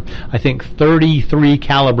is, I think, 33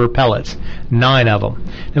 caliber pellets, 9 of them.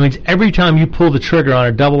 That means every time you pull the trigger on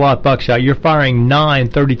a double-aught buckshot, you're firing 9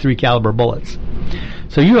 33 caliber bullets.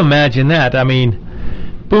 So you imagine that. I mean,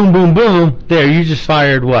 boom, boom, boom. There, you just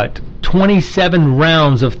fired what? 27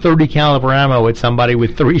 rounds of 30 caliber ammo at somebody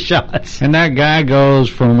with 3 shots. And that guy goes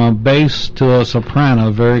from a bass to a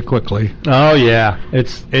soprano very quickly. Oh yeah,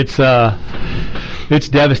 it's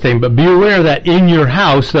devastating. But be aware that in your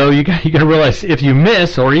house, though, you got to realize if you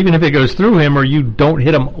miss, or even if it goes through him, or you don't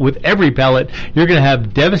hit him with every pellet, you're going to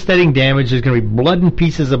have devastating damage. There's going to be blood and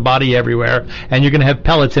pieces of body everywhere, and you're going to have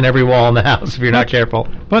pellets in every wall in the house if you're not careful.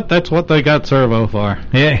 But that's what they got servo for.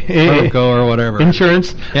 Yeah, Servo or whatever.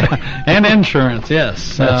 Insurance. Yeah. And insurance,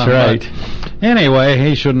 yes. That's right. Anyway,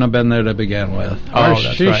 he shouldn't have been there to begin with. Oh, or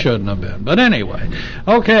that's she right. shouldn't have been. But anyway,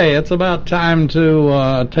 okay, it's about time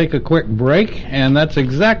to take a quick break, and that's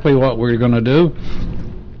exactly what we're going to do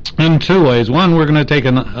in 2 ways. One, we're going to take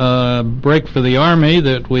a break for the Army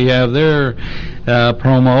that we have their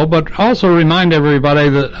promo, but also remind everybody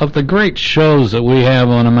that of the great shows that we have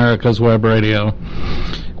on America's Web Radio.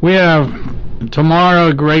 We have tomorrow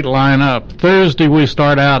a great lineup. Thursday we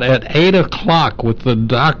start out at 8 o'clock with the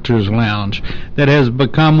Doctor's Lounge. That has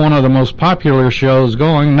become one of the most popular shows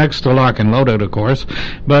going, next to Lock and Loaded, of course.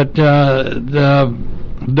 But the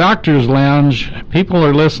Doctor's Lounge, people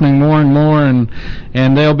are listening more and more,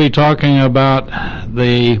 and they'll be talking about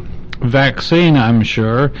the vaccine, I'm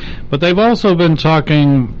sure. But they've also been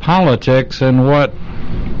talking politics and what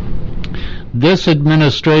this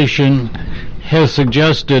administration has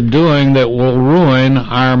suggested doing that will ruin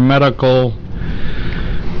our medical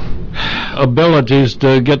abilities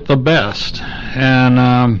to get the best. And,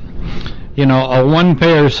 a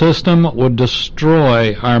one-payer system would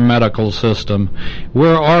destroy our medical system.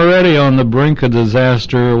 We're already on the brink of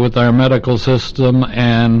disaster with our medical system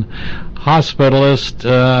and hospitalists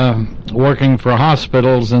working for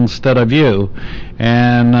hospitals instead of you.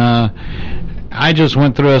 And I just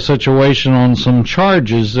went through a situation on some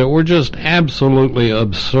charges that were just absolutely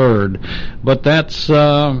absurd, but that's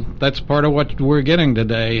part of what we're getting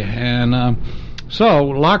today. And so,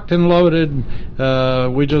 Locked and Loaded,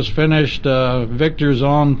 we just finished Victor's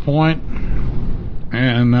On Point,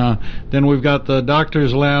 and then we've got the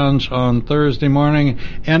Doctor's Lounge on Thursday morning.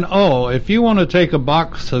 And if you want to take a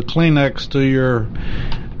box of Kleenex to your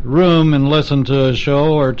room and listen to a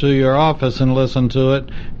show, or to your office and listen to it,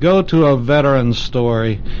 go to A Veteran's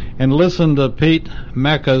Story and listen to Pete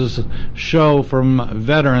Mecca's show from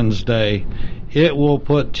Veterans Day. It will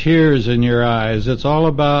put tears in your eyes. It's all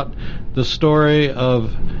about the story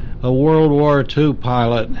of a World War II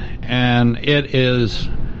pilot, and it is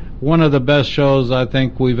one of the best shows I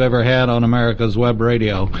think we've ever had on America's Web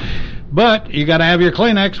Radio. But you got to have your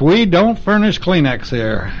Kleenex. We don't furnish Kleenex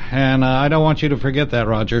here, and I don't want you to forget that,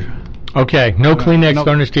 Roger. Okay, no Kleenex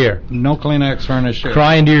furnished here. No Kleenex furnished here.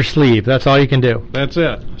 Cry into your sleeve. That's all you can do. That's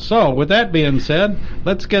it. So, with that being said,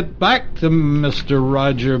 let's get back to Mr.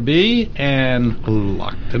 Roger B. and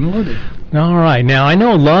Locked and Loaded. All right. Now, I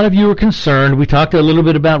know a lot of you are concerned. We talked a little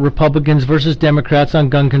bit about Republicans versus Democrats on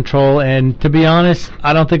gun control, and to be honest,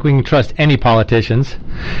 I don't think we can trust any politicians.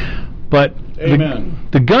 But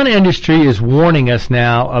the gun industry is warning us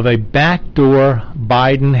now of a backdoor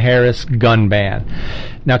Biden-Harris gun ban.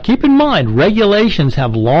 Now, keep in mind, regulations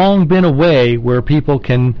have long been a way where people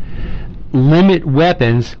can limit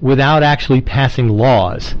weapons without actually passing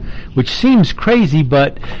laws, which seems crazy,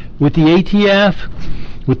 but with the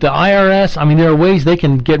ATF, with the IRS, I mean, there are ways they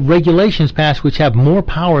can get regulations passed which have more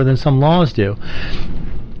power than some laws do.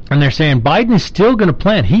 And they're saying Biden is still going to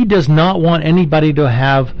plan. He does not want anybody to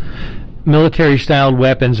have military-styled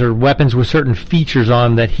weapons or weapons with certain features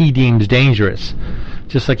on that he deems dangerous.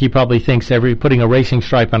 Just like he probably thinks putting a racing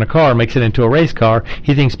stripe on a car makes it into a race car,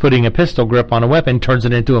 he thinks putting a pistol grip on a weapon turns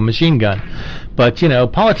it into a machine gun. But,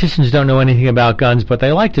 politicians don't know anything about guns, but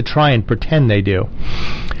they like to try and pretend they do.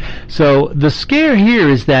 So the scare here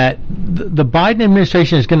is that the Biden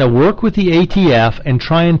administration is going to work with the ATF and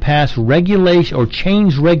try and pass regulation or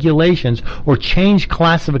change regulations or change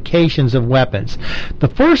classifications of weapons. The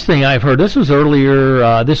first thing I've heard, this was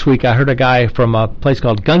earlier this week, I heard a guy from a place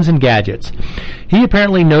called Guns and Gadgets. He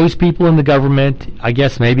apparently knows people in the government. I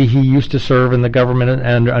guess maybe he used to serve in the government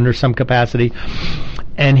under some capacity.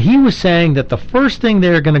 And he was saying that the first thing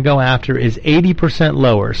they're going to go after is 80%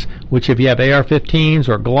 lowers, which if you have AR-15s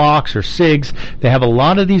or Glocks or SIGs, they have a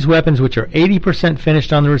lot of these weapons which are 80%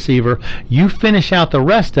 finished on the receiver. You finish out the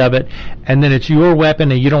rest of it, and then it's your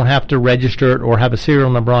weapon, and you don't have to register it or have a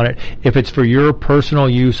serial number on it if it's for your personal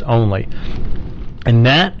use only. And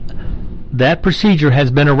that that procedure has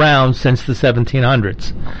been around since the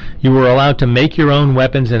 1700s. You were allowed to make your own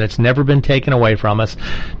weapons, and it's never been taken away from us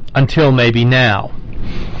until maybe now.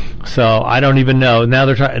 So I don't even know. Now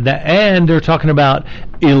they're talking about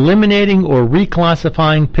eliminating or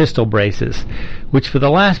reclassifying pistol braces, which for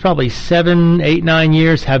the last probably 7, 8, 9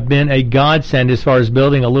 years have been a godsend as far as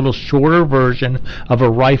building a little shorter version of a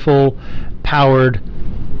rifle-powered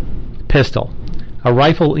pistol. A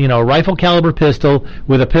rifle caliber pistol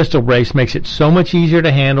with a pistol brace makes it so much easier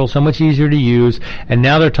to handle, so much easier to use, and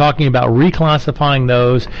now they're talking about reclassifying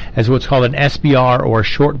those as what's called an SBR, or a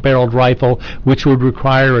short-barreled rifle, which would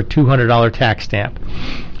require a $200 tax stamp.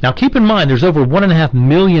 Now keep in mind, there's over 1.5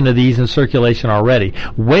 million of these in circulation already,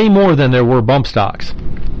 way more than there were bump stocks.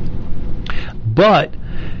 But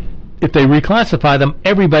if they reclassify them,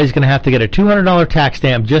 everybody's going to have to get a $200 tax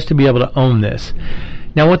stamp just to be able to own this.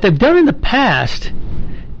 Now, what they've done in the past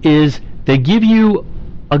is they give you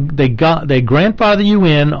they grandfather you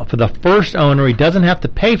in for the first owner. He doesn't have to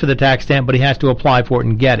pay for the tax stamp, but he has to apply for it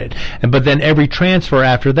and get it. But then every transfer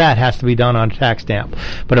after that has to be done on a tax stamp.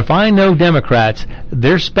 But if I know Democrats,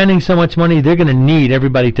 they're spending so much money, they're going to need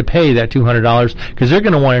everybody to pay that $200 because they're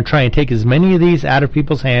going to want to try and take as many of these out of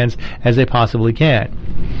people's hands as they possibly can.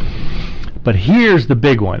 But here's the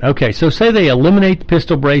big one. Okay, so say they eliminate the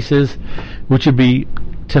pistol braces, which would be,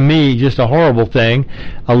 to me, just a horrible thing.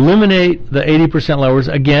 Eliminate the 80% lowers,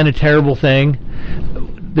 again, a terrible thing.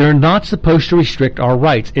 They're not supposed to restrict our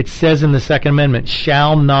rights. It says in the Second Amendment,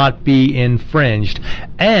 shall not be infringed.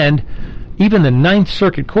 And even the Ninth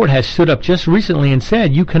Circuit Court has stood up just recently and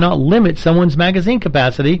said you cannot limit someone's magazine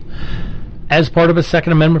capacity as part of a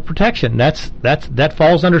Second Amendment protection. That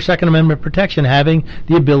falls under Second Amendment protection, having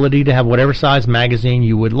the ability to have whatever size magazine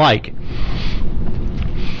you would like.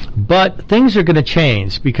 But things are going to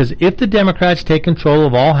change, because if the Democrats take control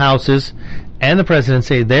of all houses and the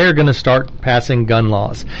presidency, they're going to start passing gun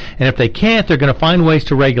laws. And if they can't, they're going to find ways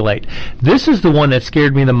to regulate. This is the one that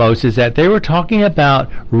scared me the most, is that they were talking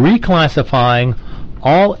about reclassifying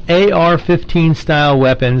all AR-15 style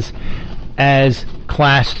weapons as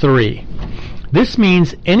Class 3. This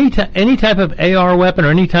means any type of AR weapon or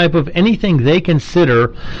any type of anything they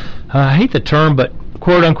consider, I hate the term, but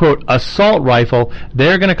quote-unquote assault rifle,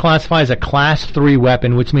 they're going to classify as a Class 3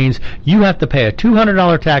 weapon, which means you have to pay a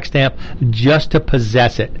 $200 tax stamp just to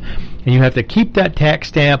possess it. And you have to keep that tax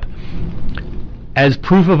stamp as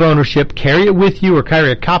proof of ownership, carry it with you or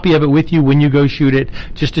carry a copy of it with you when you go shoot it,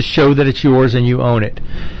 just to show that it's yours and you own it.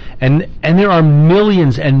 And there are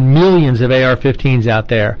millions and millions of AR-15s out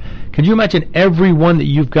there. Can you imagine every one that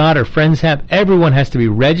you've got or friends have? Everyone has to be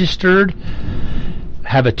registered,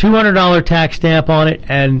 have a $200 tax stamp on it,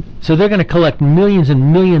 and so they're going to collect millions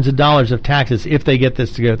and millions of dollars of taxes if they get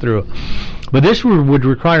this to go through. But this would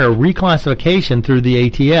require a reclassification through the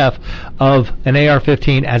ATF of an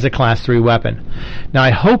AR-15 as a Class 3 weapon. Now,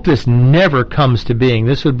 I hope this never comes to being.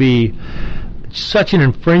 This would be such an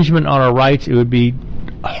infringement on our rights. It would be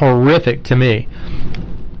horrific to me.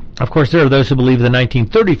 Of course, there are those who believe the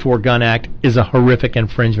 1934 Gun Act is a horrific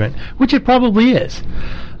infringement, which it probably is.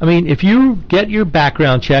 I mean, if you get your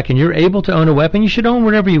background check and you're able to own a weapon, you should own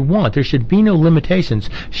whatever you want. There should be no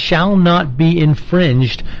limitations. Shall not be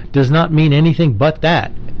infringed does not mean anything but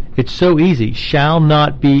that. It's so easy. Shall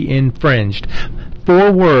not be infringed.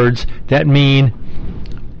 4 words that mean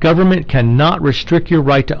government cannot restrict your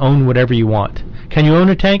right to own whatever you want. Can you own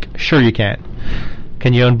a tank? Sure you can.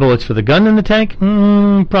 Can you own bullets for the gun in the tank?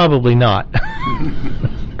 Probably not.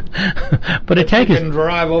 But a tank you can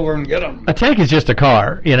drive over and get them. A tank is just a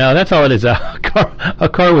car. You know, that's all it is. A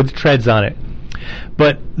car with treads on it.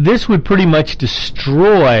 But this would pretty much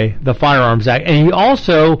destroy the Firearms Act. And he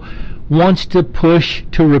also wants to push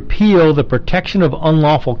to repeal the Protection of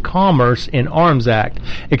Unlawful Commerce in Arms Act,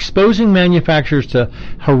 exposing manufacturers to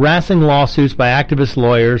harassing lawsuits by activist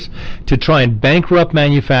lawyers to try and bankrupt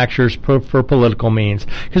manufacturers for political means.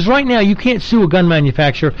 Because right now you can't sue a gun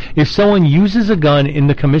manufacturer if someone uses a gun in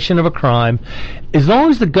the commission of a crime. As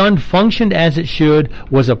long as the gun functioned as it should,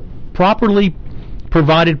 was a properly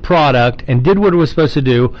provided product, and did what it was supposed to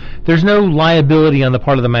do, there's no liability on the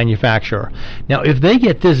part of the manufacturer. Now, if they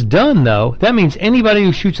get this done, though, that means anybody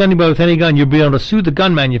who shoots anybody with any gun, you'll be able to sue the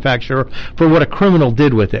gun manufacturer for what a criminal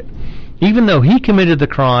did with it. Even though he committed the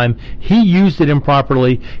crime, he used it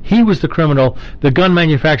improperly, he was the criminal, the gun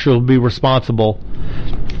manufacturer will be responsible,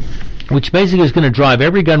 which basically is going to drive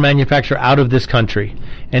every gun manufacturer out of this country.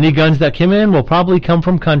 Any guns that come in will probably come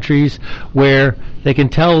from countries where they can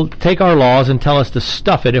take our laws and tell us to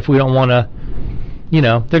stuff it if we don't want to,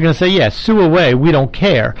 they're going to say, yes, sue away, we don't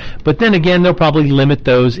care. But then again, they'll probably limit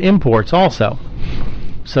those imports also.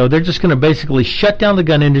 So they're just going to basically shut down the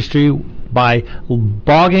gun industry, by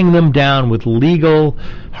bogging them down with legal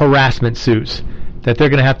harassment suits that they're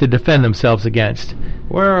going to have to defend themselves against.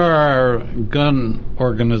 Where are our gun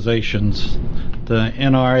organizations, the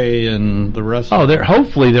NRA and the rest? Oh,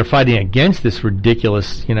 hopefully they're fighting against this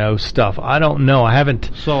ridiculous, stuff. I don't know. I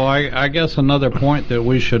haven't. So I guess another point that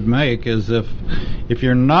we should make is if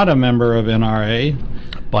you're not a member of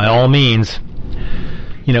NRA, by all means,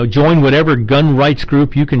 join whatever gun rights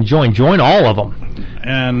group you can join. Join all of them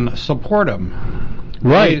and support them.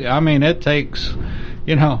 Right. I mean, it takes,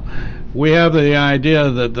 we have the idea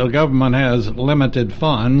that the government has limited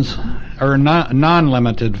funds, or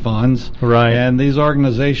non-limited funds. Right. And these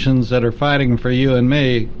organizations that are fighting for you and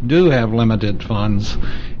me do have limited funds.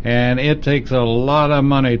 And it takes a lot of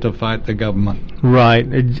money to fight the government. Right.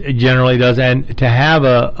 It generally does. And to have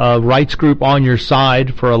a rights group on your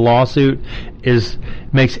side for a lawsuit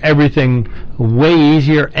makes everything way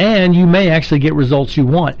easier, and you may actually get results you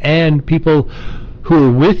want. And people who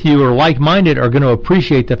are with you or like-minded are going to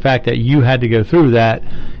appreciate the fact that you had to go through that,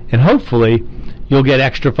 and hopefully you'll get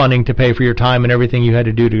extra funding to pay for your time and everything you had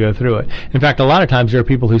to do to go through it. In fact, a lot of times there are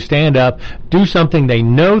people who stand up, do something they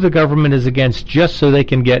know the government is against just so they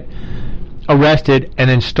can get arrested and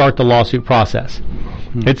then start the lawsuit process.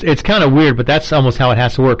 It's kind of weird, but that's almost how it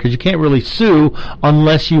has to work, because you can't really sue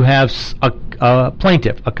unless you have a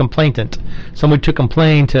plaintiff, a complainant, someone to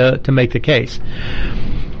complain to make the case.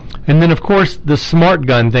 And then, of course, the smart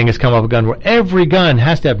gun thing has come up again, where every gun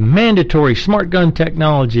has to have mandatory smart gun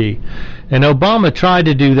technology. And Obama tried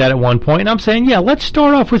to do that at one point, and I'm saying, yeah, let's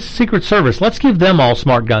start off with the Secret Service. Let's give them all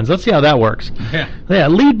smart guns. Let's see how that works. Yeah,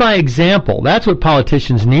 lead by example. That's what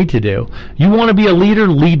politicians need to do. You want to be a leader?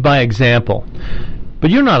 Lead by example. But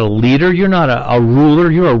you're not a leader. You're not a ruler.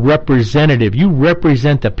 You're a representative. You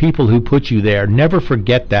represent the people who put you there. Never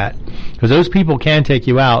forget that. Because those people can take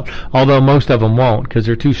you out, although most of them won't, because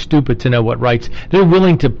they're too stupid to know what rights. They're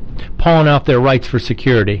willing to pawn off their rights for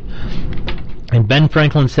security. And Ben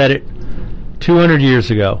Franklin said it 200 years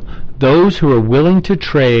ago. Those who are willing to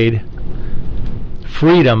trade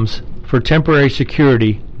freedoms for temporary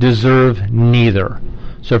security deserve neither.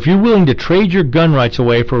 So if you're willing to trade your gun rights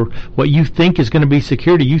away for what you think is going to be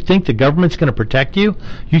security, you think the government's going to protect you,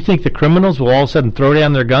 you think the criminals will all of a sudden throw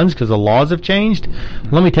down their guns because the laws have changed,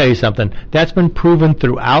 let me tell you something. That's been proven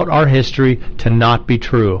throughout our history to not be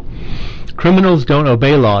true. Criminals don't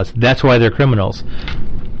obey laws. That's why they're criminals.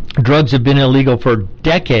 Drugs have been illegal for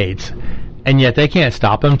decades, and yet they can't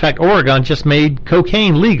stop them. In fact, Oregon just made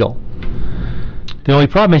cocaine legal. The only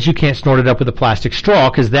problem is you can't snort it up with a plastic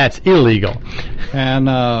straw, because that's illegal. And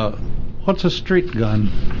what's a street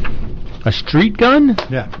gun? A street gun?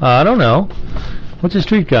 Yeah. I don't know. What's a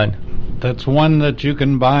street gun? That's one that you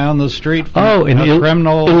can buy on the street. An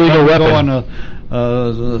criminal illegal weapon.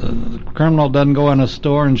 Criminal doesn't go in a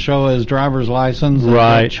store and show his driver's license and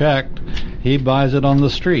right. get checked. He buys it on the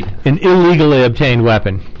street. An illegally obtained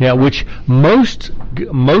weapon. Yeah, which most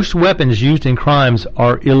weapons used in crimes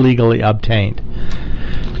are illegally obtained.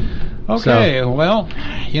 Okay, well,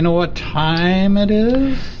 you know what time it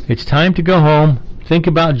is? It's time to go home. Think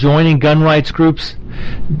about joining gun rights groups.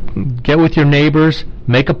 Get with your neighbors.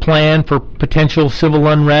 Make a plan for potential civil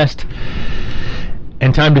unrest.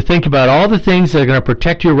 And time to think about all the things that are going to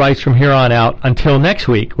protect your rights from here on out until next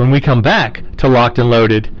week when we come back to Locked and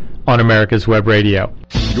Loaded on America's Web Radio.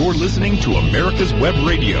 You're listening to America's Web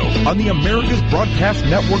Radio on the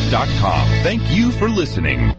AmericasBroadcastNetwork.com. Thank you for listening.